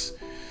scripts.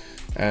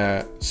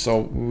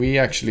 So we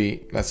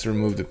actually, let's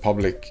remove the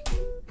public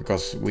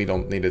because we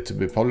don't need it to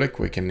be public.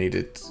 We can need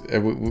it,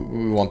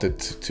 we want it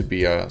to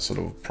be a sort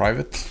of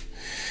private.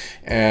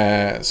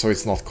 So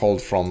it's not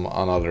called from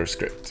another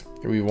script.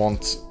 We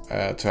want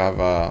to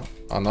have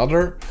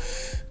another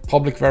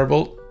public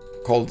variable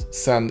called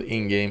send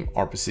in-game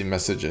RPC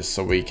messages,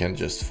 so we can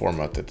just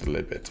format it a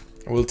little bit.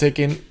 We'll take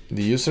in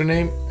the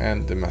username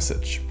and the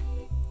message.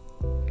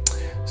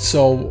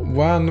 So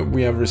when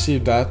we have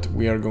received that,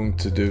 we are going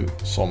to do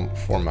some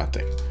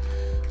formatting.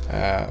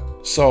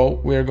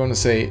 So we are going to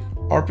say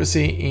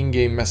RPC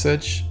in-game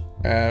message.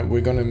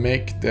 We're going to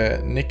make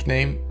the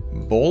nickname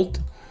bold,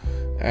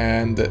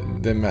 and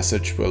the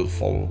message will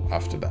follow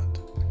after that.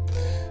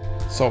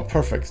 So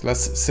perfect.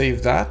 Let's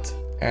save that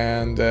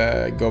and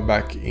go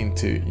back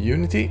into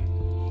Unity.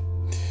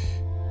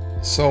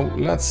 So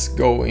let's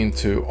go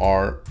into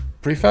our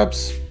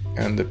prefabs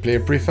and the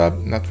player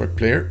prefab, network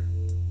player.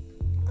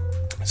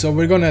 So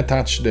we're going to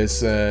attach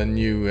this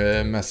new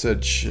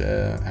message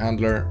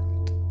handler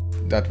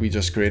that we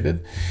just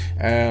created.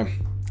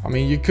 I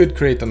mean, you could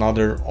create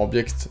another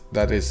object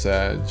that is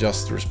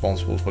just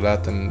responsible for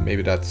that, and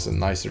maybe that's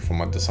nicer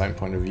from a design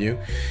point of view.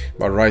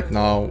 But right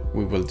now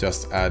we will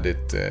just add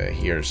it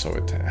here so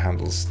it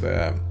handles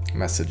the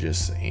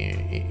messages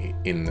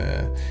in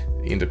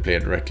the player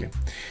directly.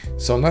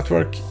 So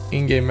network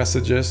in-game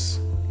messages,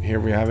 here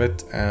we have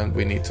it, and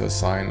we need to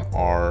assign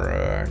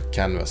our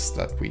canvas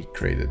that we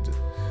created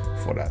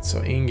for that. So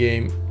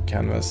in-game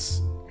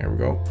canvas, here we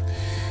go.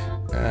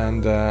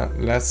 And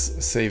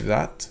let's save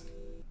that.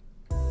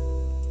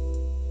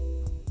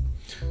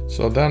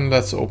 So then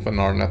let's open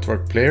our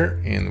network player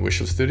in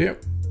Visual Studio.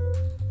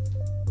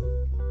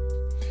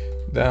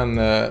 Then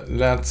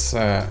let's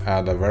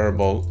add a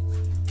variable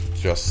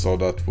just so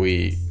that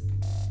we,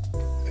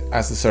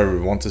 as the server,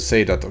 want to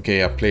say that,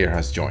 okay, a player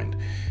has joined.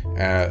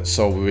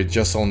 So we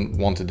just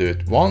want to do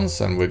it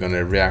once, and we're going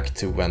to react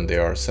to when they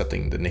are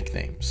setting the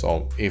nickname.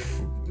 So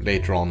if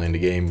later on in the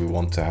game we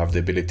want to have the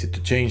ability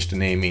to change the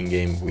name in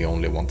game, we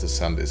only want to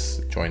send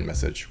this join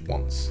message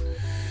once.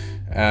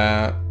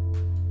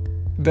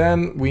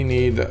 Then we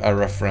need a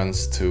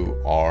reference to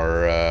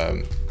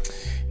our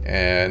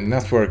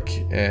network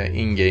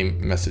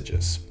in-game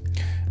messages,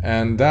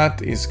 and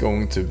that is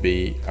going to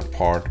be a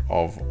part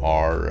of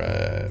our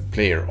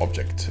player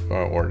object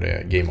or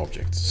the game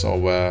object.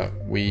 So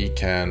we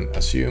can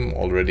assume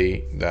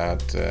already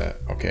that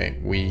okay,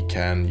 we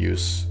can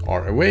use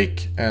our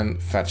awake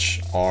and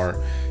fetch our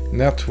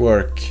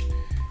network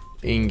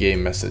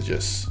in-game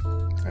messages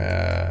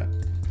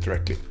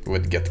directly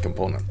with get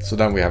component. So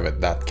then we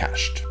have that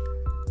cached.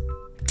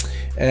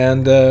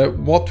 And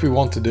what we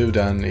want to do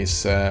then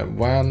is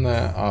when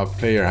a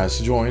player has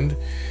joined,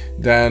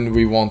 then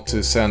we want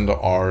to send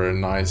our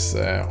nice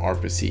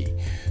RPC.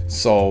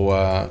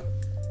 So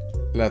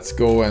let's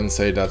go and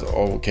say that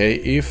okay,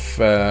 if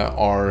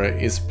our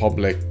is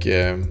public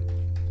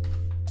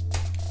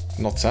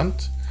not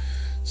sent,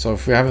 so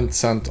if we haven't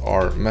sent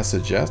our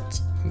message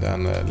yet,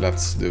 then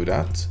let's do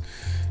that.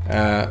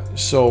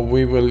 So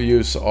we will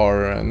use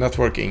our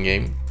network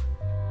in-game,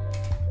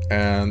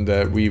 and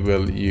we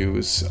will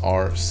use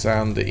our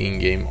send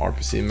in-game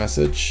RPC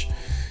message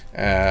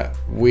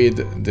with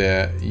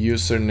the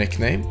user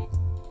nickname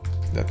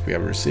that we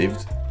have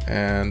received,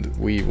 and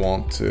we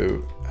want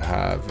to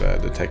have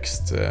the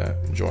text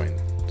joined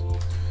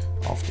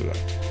after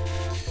that.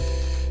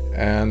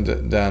 And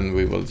then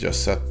we will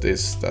just set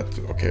this that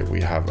okay,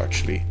 we have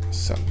actually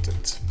sent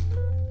it.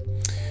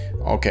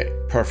 Okay,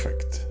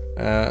 perfect.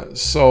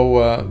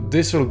 So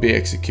this will be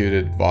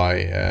executed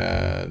by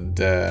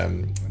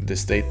the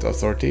state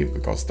authority,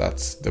 because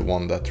that's the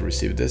one that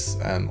received this,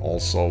 and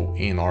also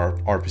in our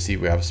RPC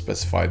we have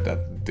specified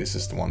that this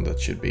is the one that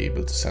should be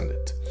able to send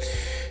it.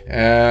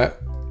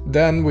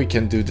 Then we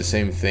can do the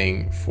same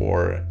thing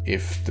for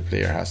if the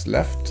player has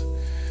left.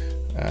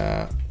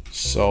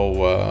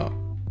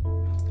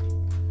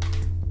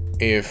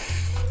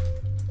 If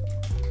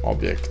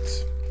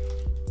object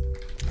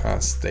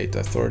has state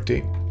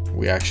authority,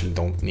 we actually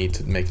don't need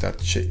to make that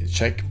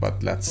check,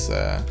 but let's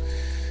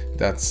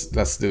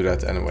do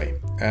that anyway.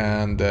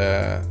 And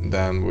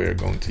then we're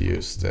going to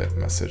use the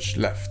message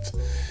left.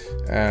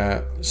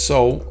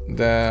 So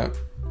the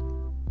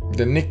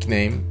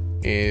nickname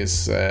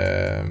is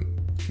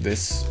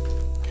this.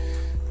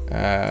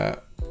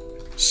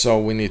 So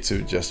we need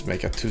to just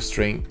make a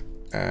toString,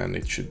 and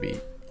it should be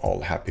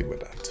all happy with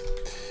that.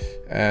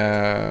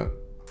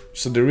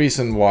 So the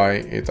reason why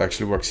it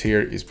actually works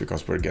here is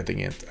because we're getting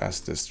it as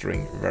the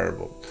string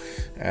variable.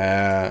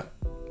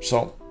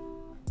 So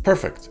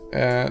perfect.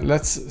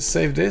 Let's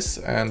save this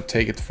and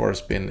take it for a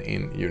spin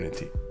in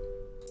Unity.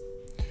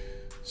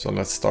 So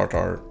let's start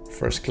our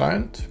first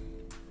client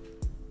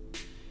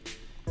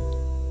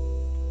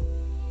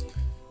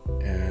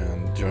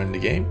and join the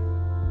game.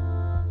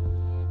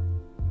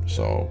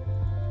 So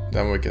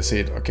then we can see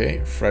it,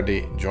 okay,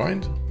 Freddy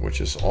joined, which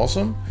is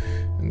awesome.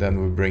 And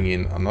then we bring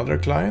in another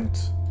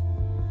client.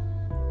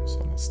 So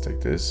let's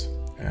take this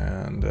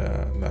and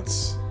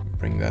let's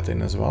bring that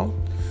in as well.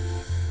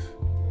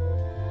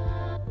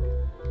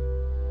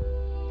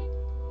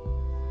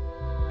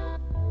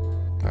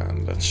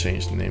 And let's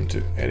change the name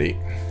to Eddie,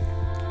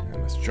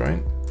 and let's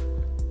join.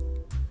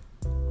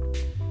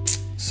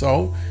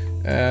 So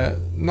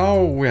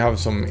now we have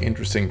some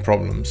interesting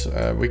problems.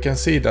 We can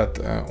see that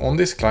on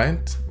this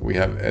client we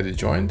have Eddie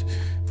joined,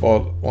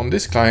 but on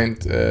this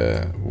client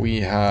we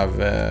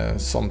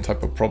have some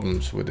type of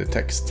problems with the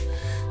text.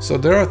 So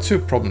there are two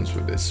problems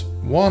with this.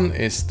 One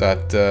is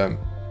that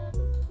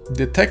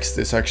the text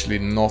is actually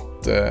not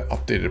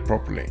updated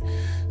properly.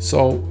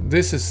 So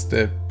this is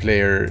the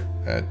player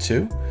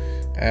 2.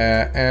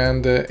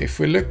 And if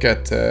we look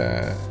at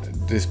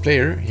this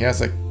player, he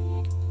has a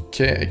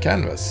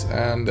canvas,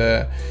 and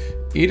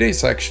it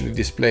is actually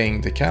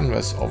displaying the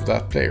canvas of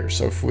that player.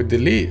 So if we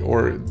delete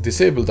or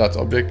disable that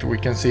object, we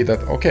can see that,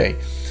 okay,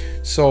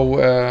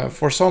 so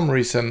for some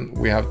reason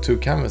we have two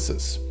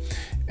canvases,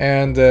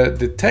 and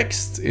the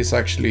text is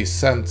actually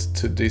sent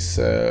to this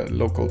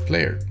local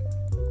player.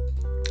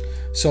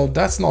 So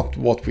that's not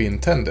what we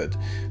intended.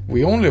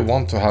 We only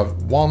want to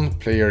have one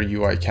player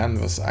UI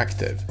canvas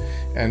active,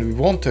 and we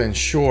want to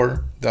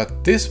ensure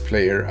that this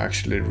player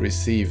actually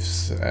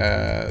receives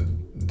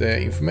the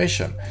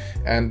information,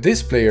 and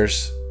this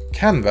player's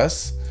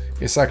canvas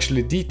is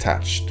actually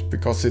detached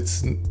because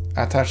it's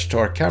attached to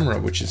our camera,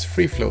 which is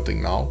free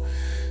floating now,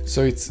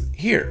 so it's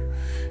here.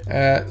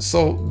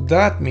 So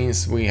that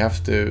means we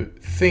have to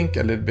think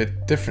a little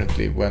bit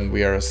differently when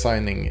we are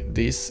assigning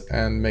these,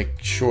 and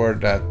make sure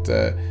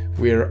that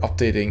we are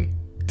updating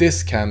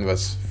this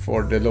canvas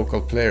for the local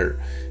player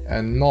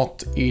and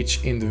not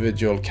each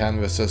individual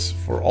canvases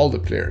for all the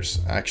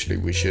players. Actually,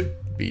 we should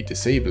be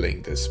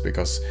disabling this,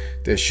 because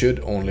there should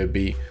only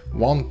be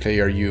one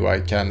player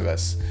UI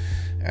canvas.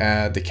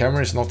 The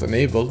camera is not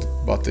enabled,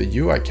 but the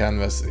UI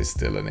canvas is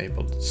still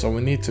enabled. So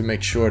we need to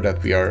make sure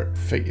that we are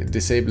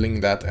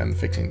disabling that and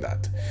fixing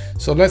that.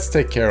 So let's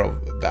take care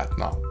of that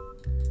now.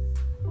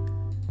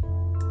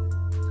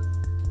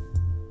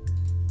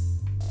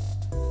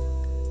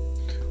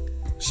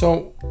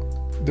 So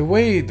the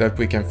way that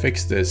we can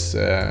fix this,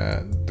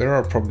 there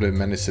are probably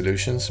many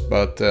solutions,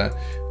 but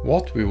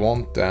what we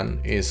want then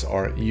is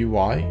our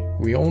UI.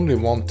 We only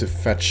want to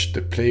fetch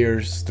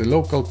the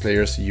local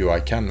player's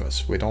UI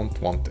canvas. We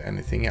don't want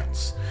anything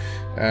else.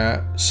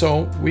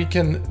 So we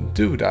can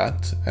do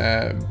that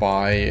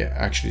by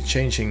actually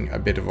changing a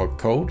bit of our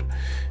code.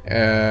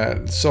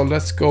 So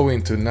let's go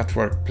into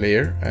Network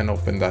Player and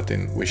open that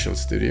in Visual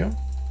Studio.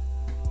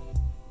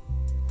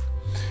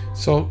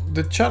 So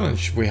the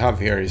challenge we have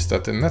here is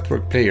that the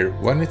network player,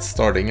 when it's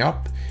starting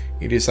up,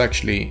 it is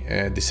actually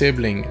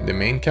disabling the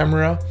main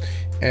camera,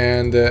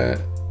 and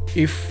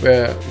if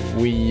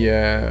we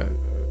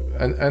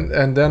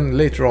and then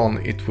later on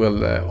it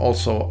will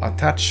also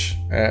attach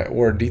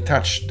or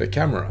detach the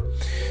camera.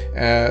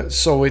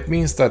 So it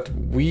means that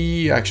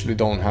we actually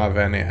don't have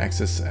any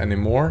access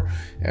anymore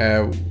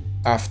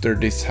after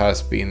this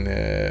has been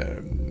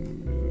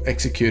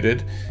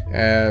executed,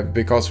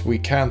 because we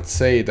can't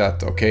say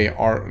that, okay,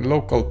 our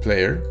local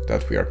player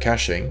that we are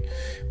caching,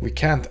 we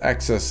can't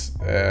access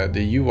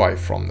the UI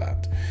from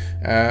that.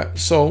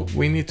 So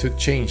we need to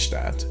change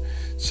that.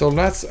 So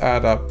let's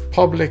add a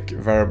public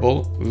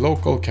variable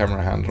local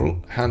camera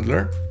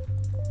handler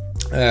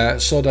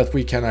so that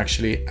we can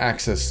actually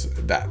access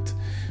that.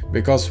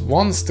 Because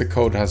once the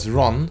code has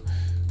run,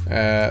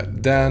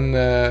 then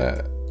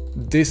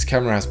this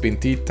camera has been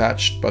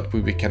detached, but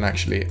we can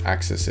actually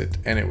access it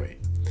anyway.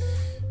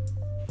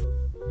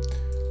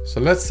 So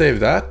let's save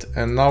that,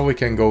 and now we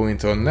can go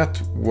into a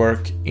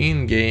network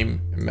in-game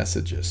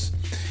messages.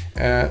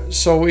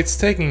 So it's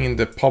taking in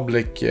the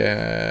public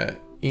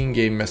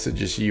in-game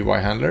messages UI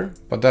handler,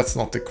 but that's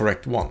not the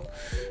correct one.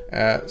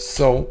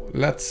 So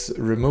let's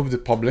remove the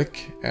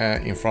public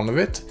in front of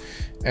it,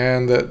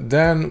 and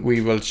then we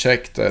will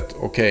check that,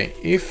 okay,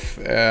 if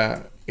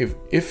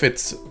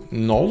it's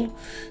null,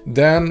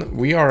 then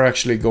we are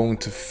actually going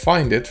to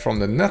find it from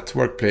the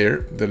network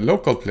player, the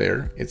local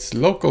player, its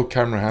local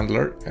camera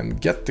handler,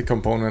 and get the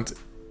component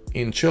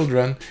in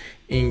children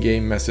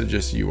in-game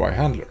messages UI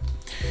handler.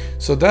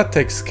 So that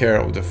takes care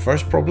of the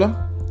first problem.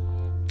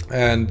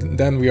 And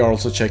then we are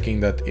also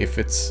checking that if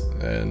it's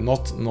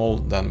not null,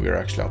 then we are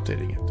actually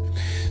updating it.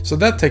 So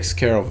that takes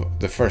care of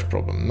the first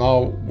problem.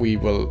 Now we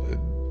will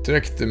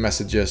direct the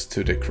messages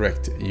to the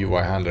correct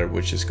UI handler,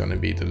 which is going to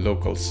be the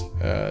local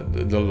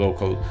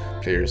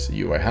player's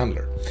UI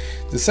handler.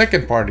 The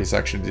second part is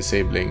actually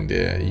disabling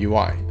the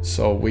UI.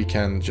 So we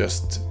can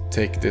just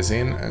take this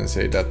in and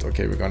say that,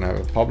 okay, we're going to have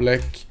a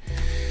public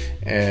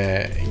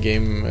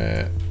game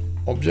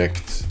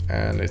object,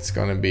 and it's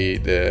going to be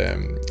the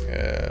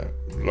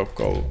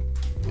local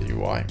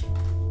UI.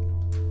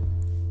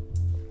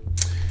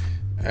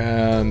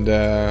 And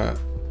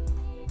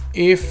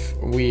if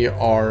we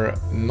are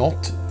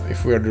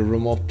the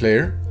remote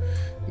player,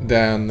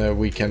 then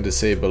we can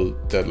disable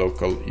the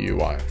local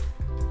UI.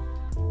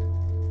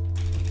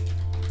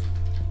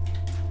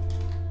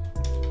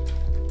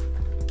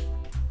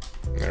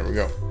 There we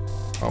go.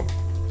 Oh,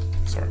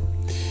 sorry.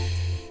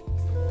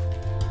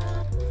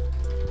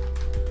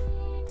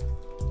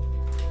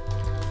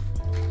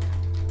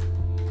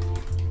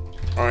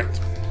 All right,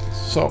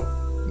 so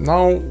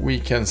now we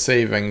can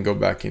save and go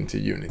back into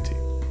Unity.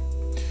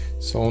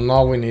 So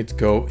now we need to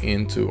go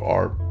into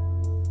our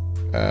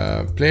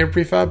player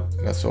prefab.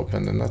 Let's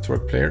open the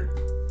network player,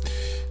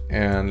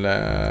 and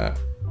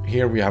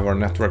here we have our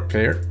network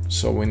player.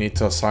 So we need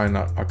to assign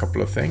a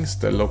couple of things: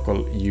 the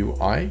local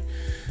UI,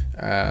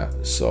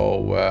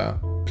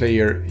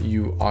 player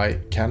UI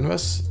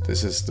canvas,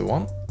 this is the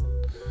one,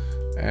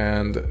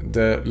 and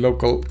the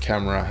local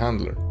camera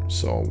handler.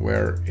 So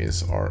where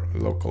is our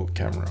local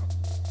camera?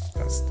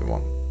 That's the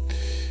one.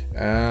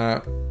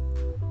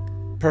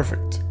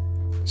 Perfect.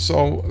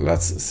 So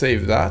let's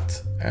save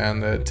that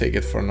and take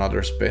it for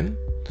another spin.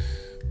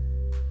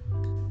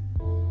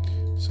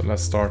 So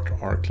let's start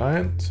our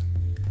client.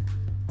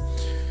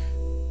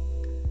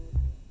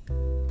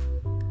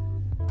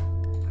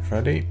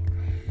 Ready.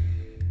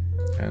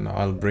 And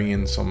I'll bring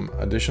in some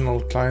additional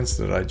clients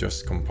that I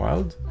just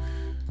compiled.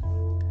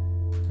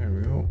 There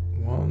we go.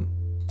 One.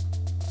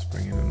 Let's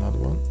bring in another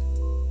one.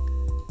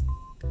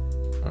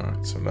 All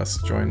right, so let's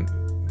join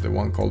the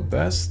one called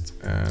Best,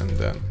 and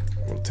then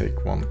we'll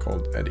take one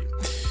called Eddie.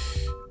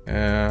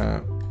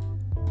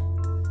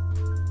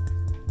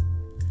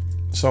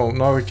 So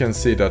now we can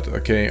see that,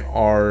 okay,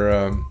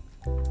 our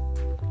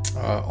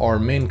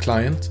main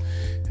client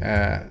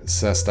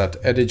says that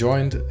Eddie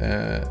joined,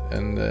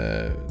 and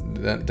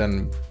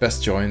then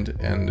Best joined,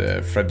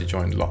 and Freddy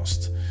joined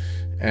last.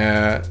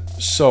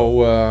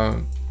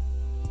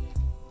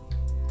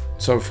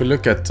 So if we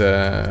look at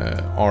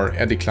our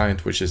Eddie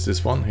client, which is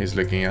this one, he's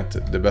looking at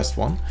the Best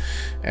one.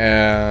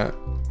 Yeah,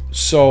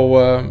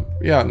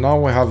 now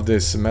we have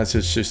this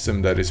message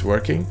system that is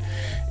working.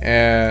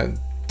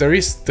 The there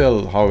is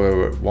still,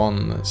 however,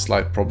 one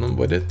slight problem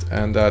with it,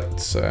 and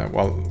that's,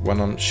 well,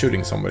 when I'm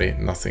shooting somebody,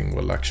 nothing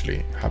will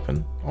actually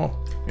happen. Oh,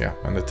 yeah,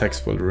 and the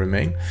text will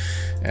remain,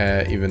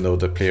 even though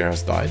the player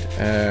has died.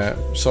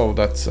 So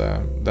that's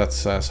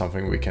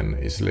something we can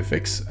easily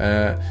fix.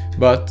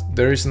 But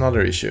there is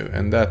another issue,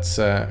 and that's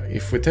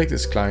if we take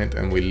this client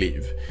and we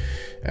leave,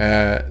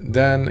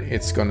 then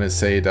it's gonna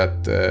say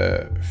that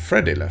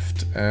Freddy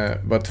left,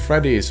 but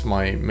Freddy is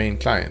my main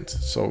client,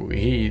 so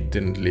he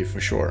didn't leave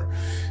for sure.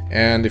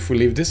 And if we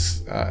leave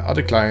this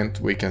other client,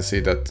 we can see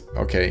that,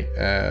 okay,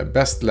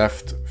 Best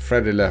left,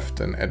 Freddy left,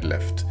 and Ed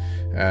left,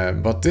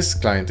 but this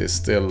client is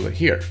still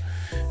here.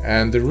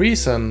 And the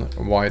reason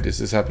why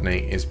this is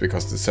happening is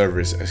because the server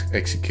is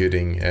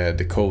executing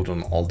the code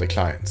on all the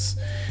clients.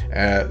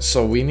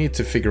 So we need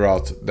to figure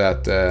out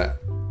that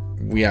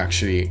we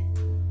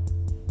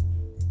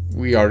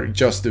are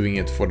just doing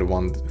it for the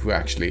one who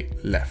actually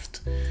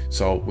left.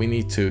 So we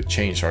need to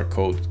change our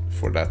code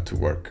for that to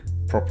work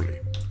properly.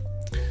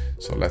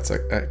 So let's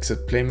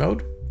exit play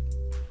mode.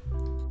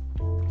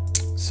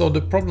 So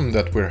the problem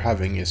that we're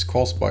having is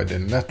caused by the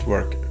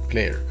network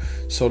player.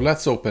 So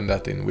let's open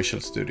that in Visual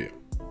Studio.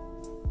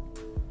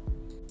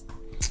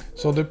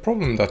 So the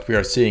problem that we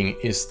are seeing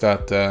is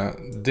that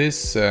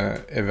this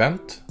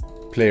event,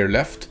 player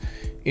left,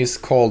 is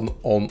called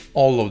on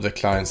all of the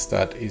clients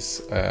that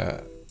is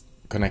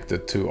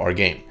connected to our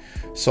game.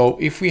 So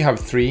if we have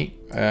 3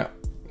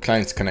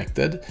 clients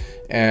connected,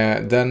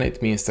 then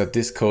it means that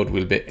this code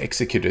will be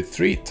executed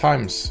 3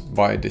 times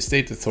by the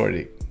state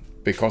authority,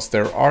 because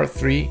there are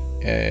 3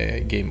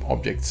 game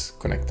objects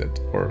connected,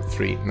 or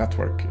 3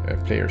 network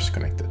players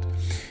connected.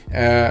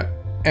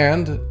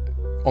 And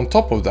on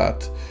top of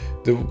that,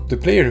 the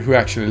player who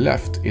actually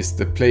left is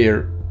the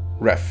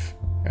PlayerRef.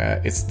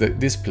 It's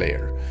this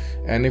player.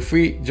 And if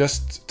we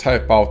just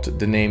type out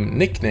the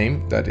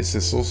nickname that is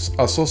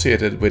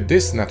associated with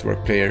this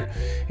network player,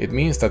 it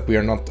means that we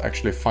are not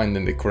actually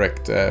finding the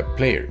correct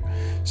player.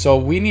 So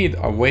we need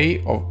a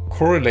way of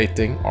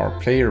correlating our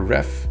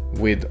PlayerRef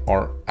with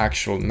our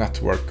actual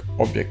network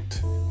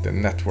object, the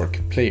network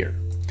player.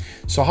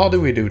 So how do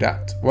we do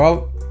that?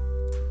 Well,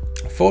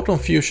 Photon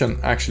Fusion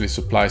actually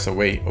supplies a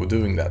way of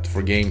doing that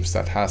for games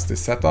that has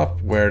this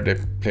setup where the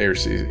player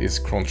is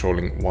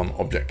controlling one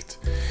object.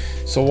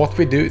 So what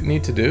we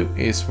need to do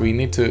is we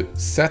need to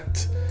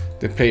set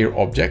the player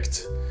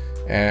object,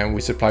 and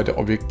we supply the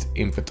object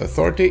input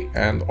authority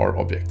and our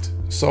object.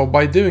 So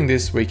by doing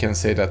this, we can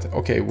say that,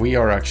 okay, we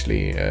are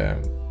actually,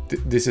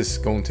 this is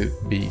going to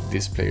be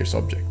this player's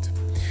object.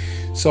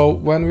 So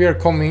when we are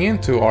coming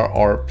into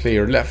our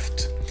player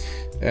left,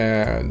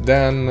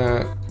 then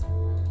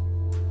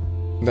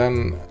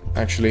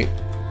actually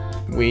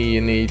we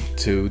need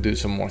to do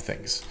some more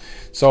things.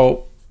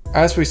 So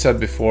as we said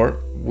before,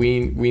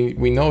 we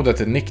know that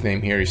the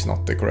nickname here is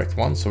not the correct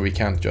one, so we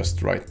can't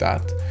just write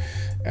that.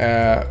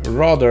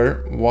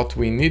 Rather, what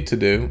we need to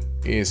do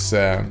is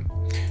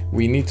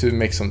we need to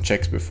make some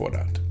checks before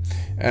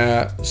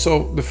that.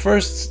 So the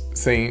first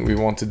thing we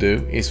want to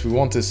do is we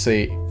want to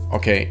say,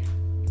 okay,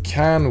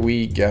 can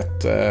we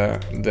get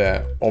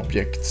the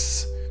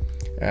object's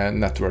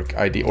network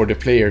ID, or the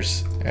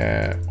player's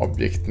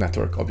object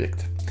network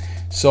object?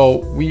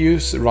 So we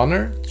use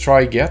runner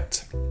try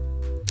get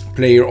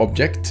player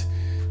object,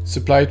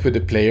 supply it with the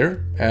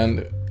player,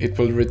 and it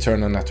will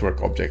return a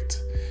network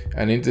object.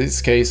 And in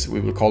this case, we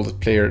will call it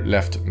player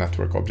left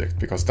network object,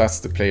 because that's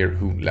the player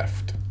who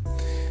left.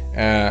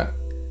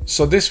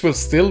 So this will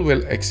still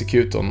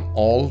execute on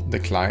all the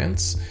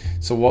clients.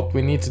 So what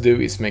we need to do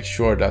is make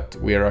sure that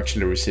we are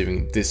actually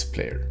receiving this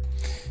player.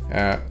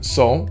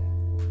 So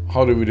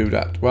how do we do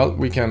that? Well,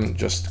 we can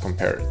just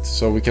compare it.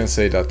 So we can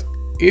say that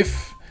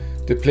if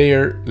the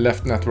player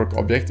left network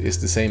object is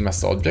the same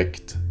as the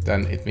object,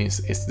 then it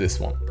means it's this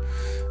one.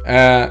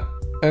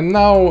 And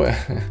now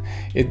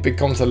it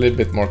becomes a little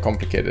bit more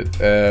complicated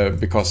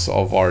because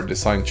of our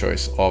design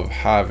choice of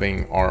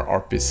having our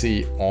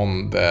RPC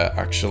on the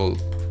actual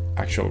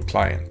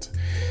client.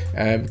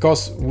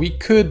 Because we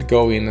could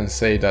go in and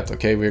say that,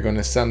 okay, we're going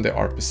to send the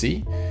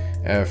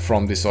RPC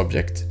from this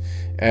object.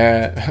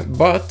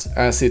 But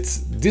as it's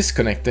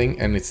disconnecting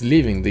and it's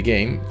leaving the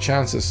game,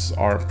 chances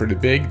are pretty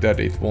big that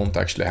it won't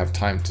actually have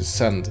time to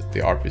send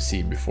the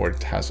RPC before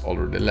it has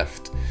already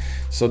left.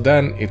 So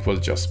then it will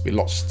just be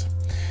lost.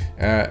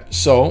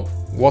 So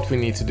what we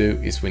need to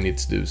do is we need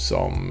to do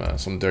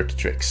some dirty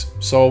tricks.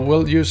 So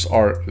we'll use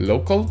our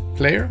local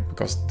player,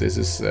 because this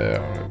is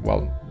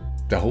well,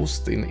 the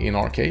host in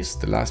our case,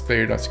 the last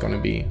player that's going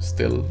to be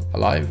still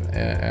alive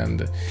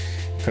and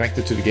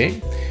connected to the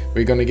game.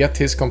 We're going to get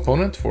his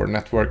component for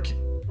network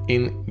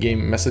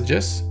in-game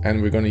messages,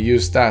 and we're going to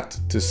use that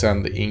to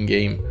send the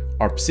in-game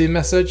RPC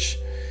message.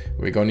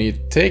 We're going to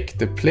take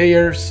the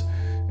players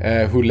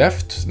who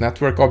left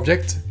network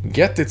object,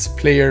 get its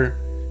player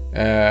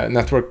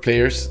network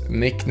player's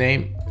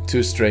nickname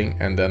to string,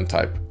 and then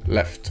type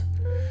left.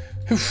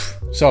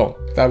 So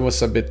that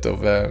was a bit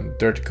of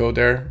dirty code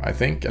there, I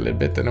think, a little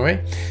bit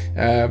anyway,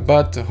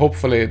 but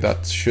hopefully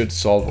that should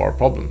solve our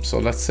problem. So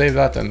let's save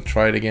that and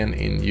try it again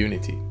in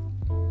Unity.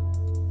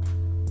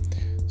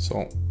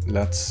 So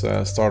let's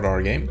start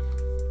our game.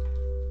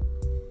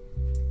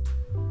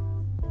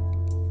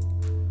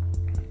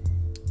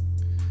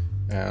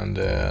 And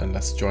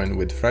let's join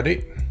with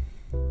Freddy.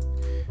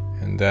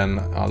 And then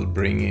I'll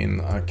bring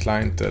in a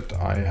client that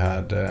I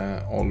had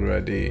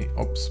already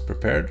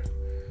prepared.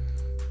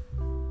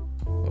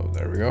 So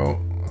there we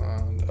go,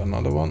 and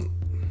another one.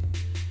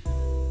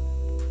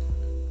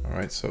 All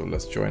right, so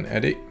let's join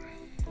Eddie.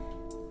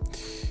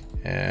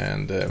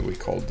 And we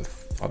called the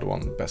other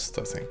one Best,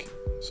 I think.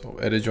 So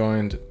Eddie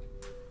joined.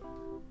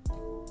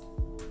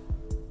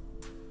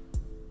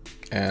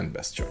 And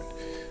Best joined.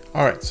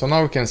 All right, so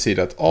now we can see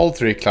that all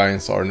three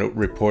clients are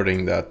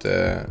reporting that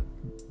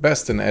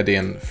Best and Eddie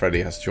and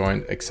Freddy has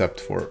joined,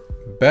 except for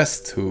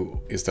Best, who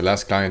is the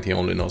last client. He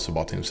only knows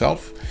about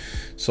himself.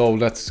 So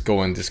let's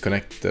go and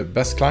disconnect the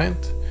Best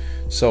client.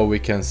 So we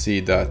can see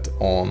that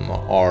on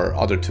our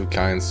other two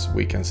clients,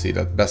 we can see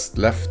that Best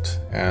left,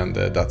 and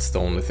that's the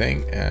only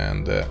thing.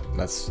 And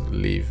let's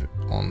leave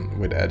on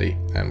with Eddie,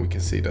 and we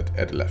can see that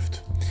Eddie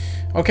left.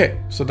 Okay,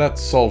 so that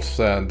solves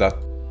that.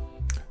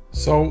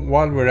 So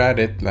while we're at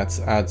it, let's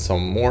add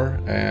some more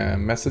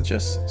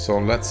messages. So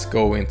let's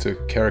go into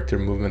character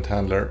movement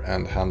handler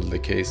and handle the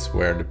case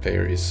where the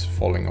player is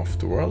falling off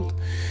the world.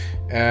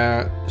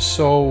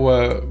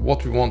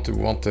 What we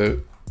want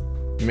to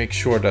make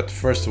sure that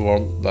first of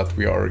all that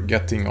we are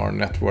getting our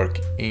network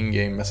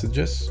in-game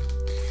messages,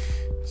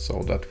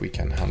 so that we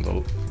can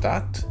handle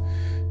that.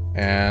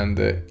 And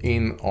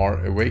in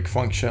our awake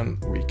function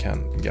we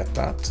can get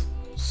that.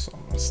 So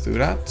let's do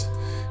that.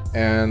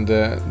 And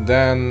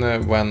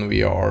then when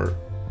we are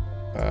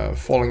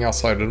falling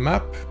outside of the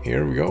map,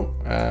 here we go,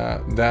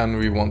 then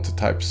we want to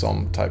type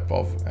some type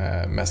of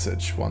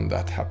message when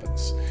that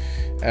happens.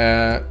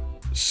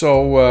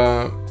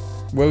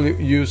 We'll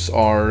use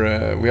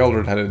our, we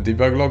already had a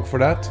debug log for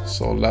that,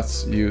 so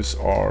let's use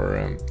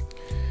our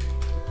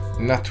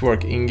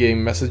network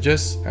in-game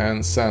messages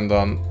and send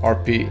an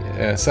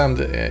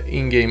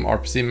in-game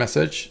RPC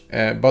message,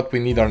 but we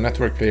need our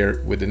network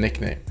player with the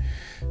nickname,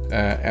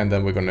 and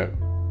then we're gonna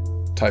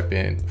type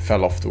in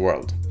fell off the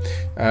world.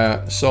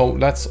 So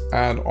let's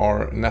add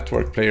our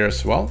network player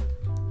as well,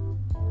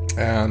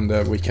 and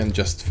we can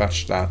just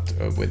fetch that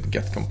with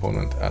get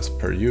component as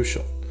per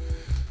usual.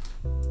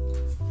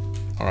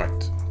 All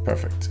right,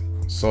 perfect.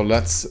 So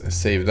let's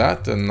save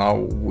that, and now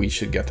we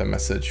should get a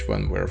message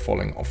when we're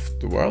falling off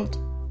the world.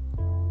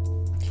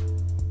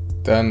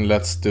 Then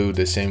let's do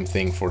the same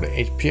thing for the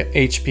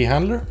HP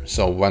handler.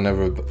 So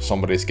whenever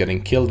somebody's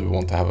getting killed, we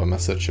want to have a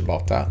message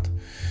about that.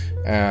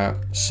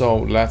 So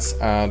let's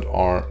add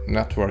our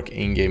network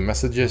in-game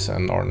messages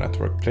and our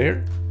network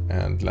player,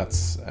 and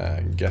let's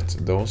get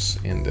those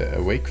in the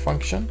awake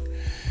function.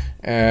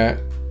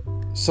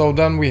 So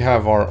then we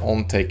have our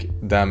on take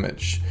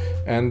damage,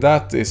 and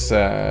that is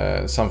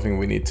something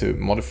we need to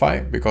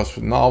modify, because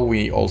now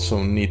we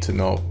also need to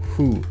know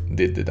who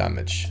did the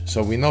damage.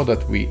 So we know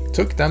that we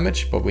took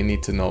damage, but we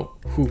need to know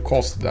who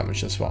caused the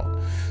damage as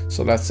well.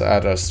 So let's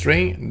add a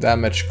string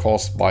damage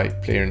caused by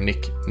player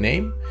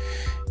nickname.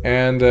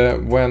 And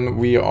when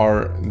we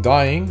are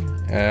dying,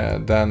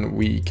 then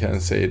we can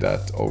say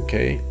that,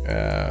 okay,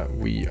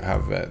 we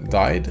have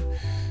died.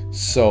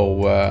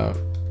 So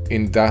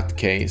in that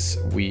case,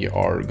 we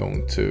are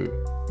going to,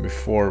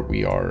 before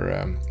we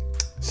are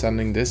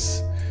sending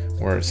this,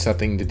 or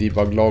setting the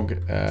debug log,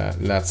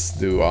 let's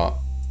do a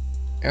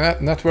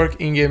network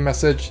in-game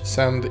message,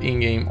 send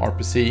in-game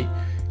RPC,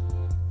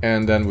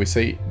 and then we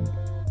say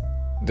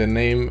the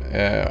name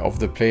of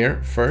the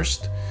player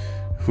first,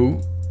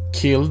 who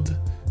killed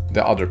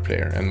the other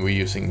player, and we're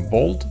using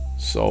bold,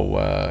 so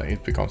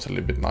it becomes a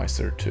little bit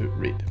nicer to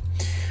read.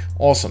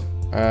 Awesome.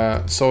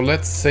 So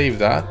let's save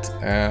that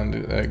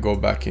and go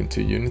back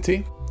into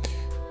Unity.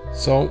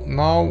 So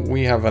now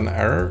we have an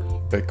error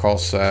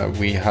because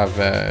we have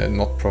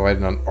not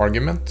provided an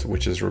argument,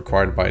 which is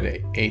required by the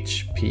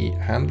HP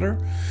handler.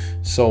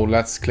 So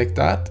let's click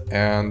that,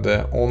 and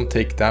on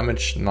take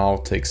damage now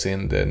takes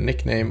in the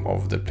nickname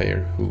of the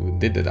player who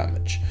did the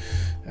damage.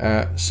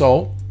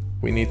 So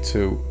we need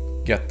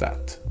to get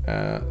that.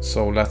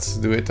 So let's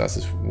do it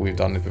as we've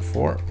done it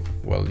before.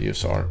 We'll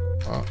use our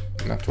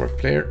network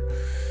player,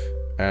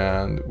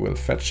 and we'll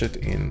fetch it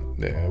in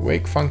the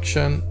awake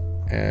function,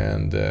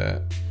 and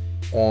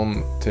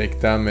on take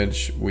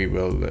damage we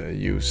will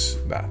use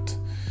that.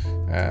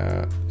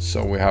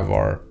 So we have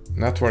our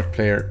network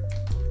player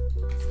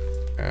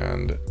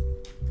and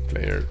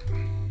player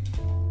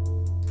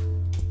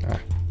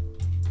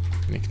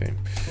nickname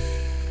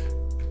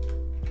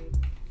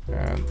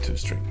and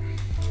toString.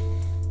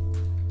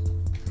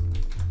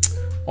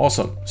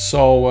 Awesome.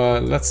 So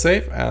let's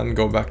save and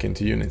go back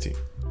into Unity.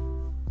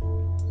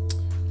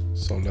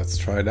 So let's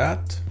try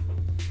that.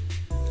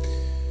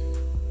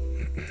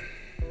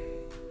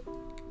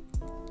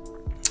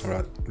 All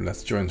right,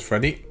 let's join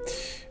Freddy.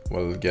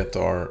 We'll get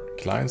our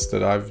clients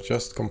that I've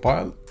just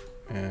compiled,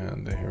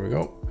 and here we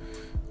go.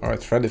 All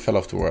right, Freddy fell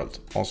off the world.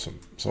 Awesome.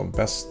 So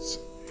Best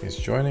is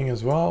joining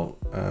as well,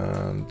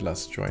 and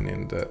let's join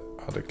in the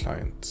other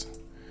client.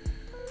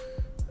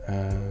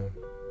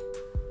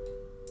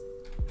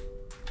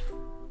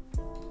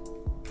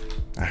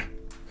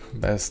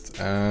 best,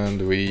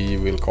 and we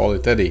will call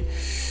it Eddie.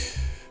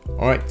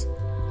 All right,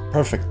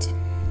 perfect.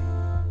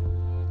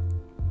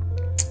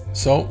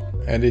 So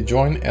Eddie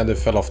joined, Eddie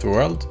fell off the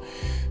world,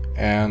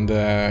 and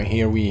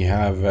here we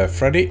have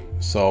Freddy.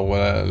 So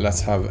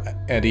let's have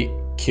Eddie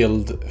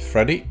killed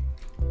Freddy.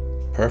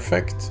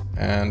 Perfect,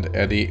 and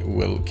Eddie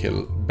will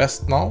kill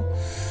Best now.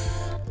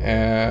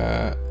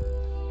 Yeah,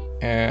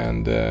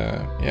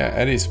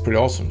 Eddie's pretty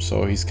awesome,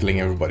 so he's killing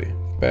everybody.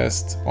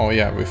 Best, oh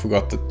yeah, we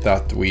forgot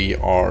that we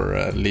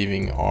are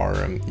leaving our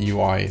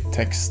UI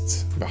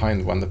text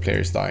behind when the player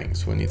is dying,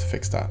 so we need to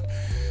fix that.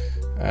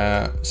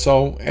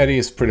 So Eddie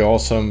is pretty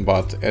awesome,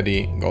 but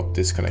Eddie got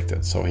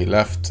disconnected, so he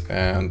left,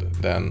 and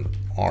then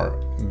our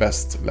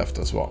Best left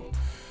as well.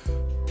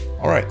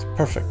 Alright,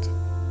 perfect.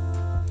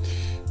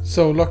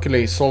 So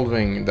luckily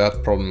solving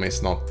that problem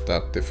is not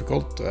that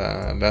difficult.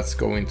 Let's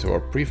go into our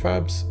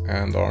prefabs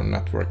and our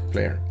network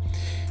player.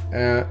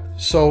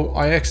 So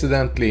I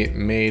accidentally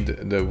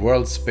made the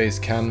world space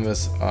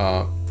canvas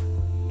a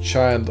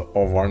child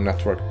of our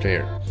network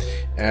player,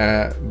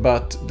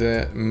 but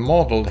the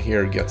model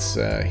here gets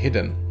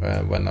hidden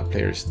when a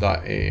player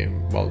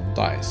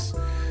dies.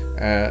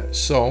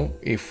 So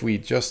if we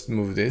just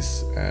move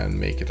this and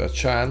make it a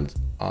child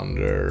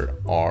under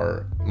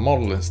our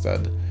model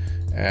instead,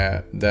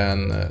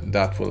 then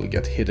that will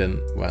get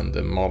hidden when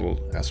the model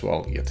as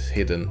well gets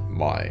hidden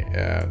by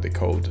the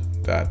code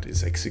that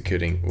is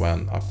executing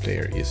when a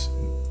player is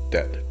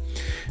dead.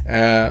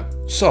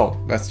 So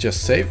let's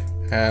just save,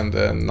 and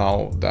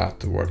now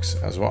that works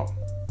as well.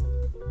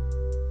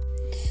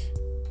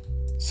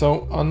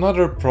 So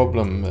another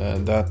problem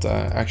that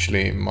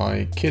actually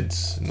my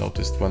kids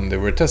noticed when they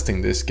were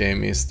testing this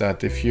game is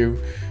that if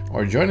you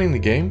are joining the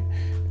game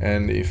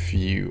and if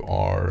you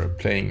are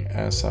playing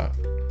as a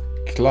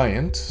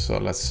client, so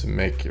let's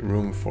make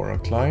room for a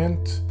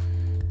client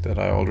that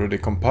I already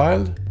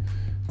compiled,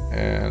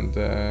 and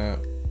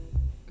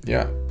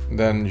yeah,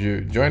 then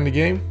you join the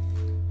game,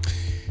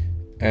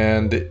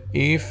 and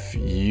if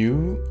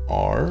you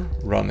are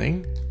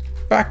running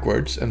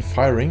backwards and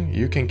firing,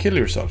 you can kill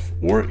yourself,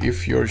 or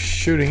if you're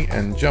shooting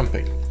and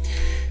jumping.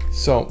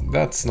 So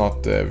that's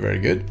not very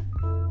good.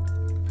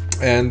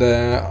 And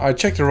I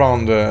checked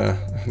around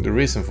the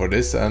reason for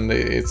this, and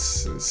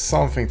it's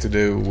something to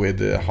do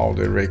with how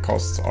the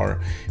raycasts are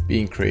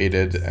being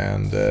created,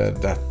 and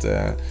that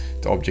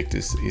the object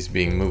is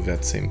being moved at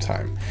the same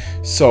time.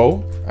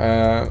 So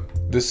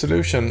the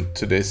solution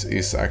to this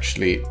is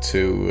actually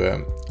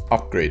to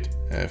upgrade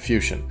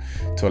Fusion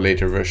to a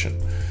later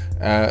version.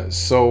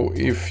 So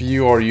if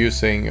you are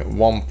using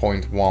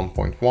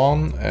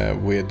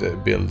 1.1.1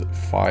 with build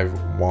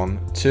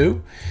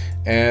 512,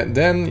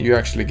 then you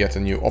actually get a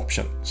new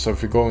option. So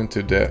if you go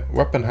into the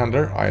weapon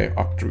handler, I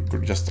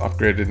just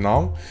upgraded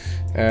now,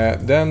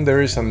 then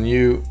there is a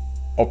new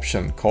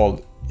option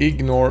called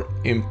ignore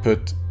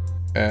input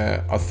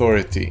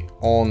authority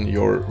on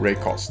your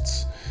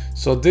raycasts.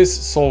 So this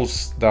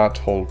solves that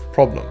whole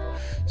problem.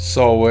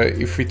 So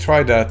if we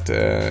try that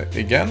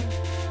again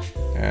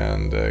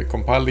and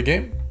compile the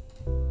game,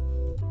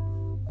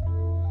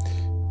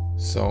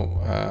 so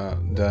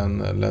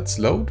then let's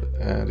load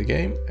the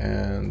game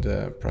and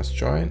press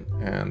join,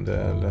 and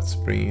let's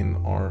bring in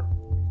our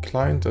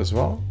client as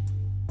well.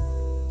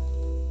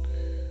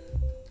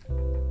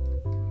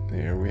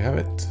 There we have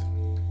it.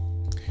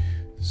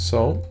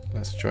 So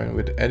let's join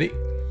with Eddie.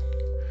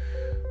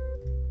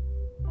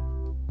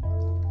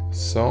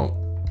 So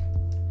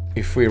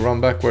if we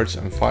run backwards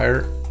and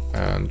fire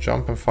and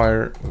jump and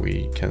fire,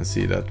 we can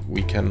see that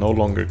we can no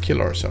longer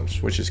kill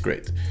ourselves, which is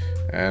great,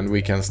 and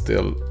we can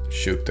still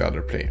shoot the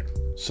other player.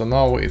 So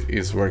now it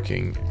is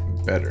working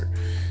better.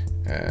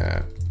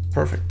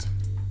 Perfect.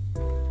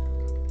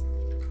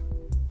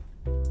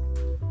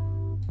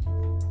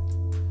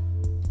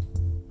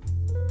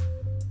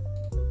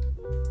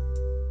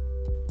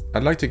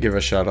 I'd like to give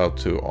a shout out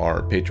to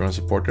our Patreon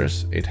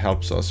supporters. It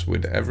helps us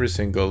with every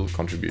single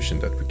contribution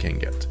that we can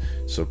get.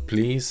 So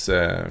please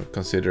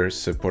consider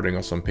supporting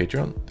us on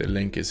Patreon. The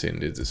link is in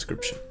the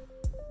description.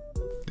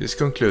 This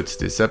concludes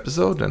this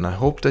episode, and I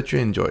hope that you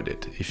enjoyed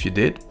it. If you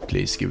did,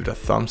 please give it a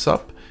thumbs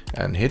up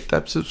and hit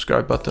that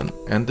subscribe button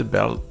and the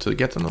bell to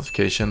get a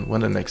notification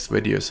when the next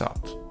video is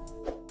out.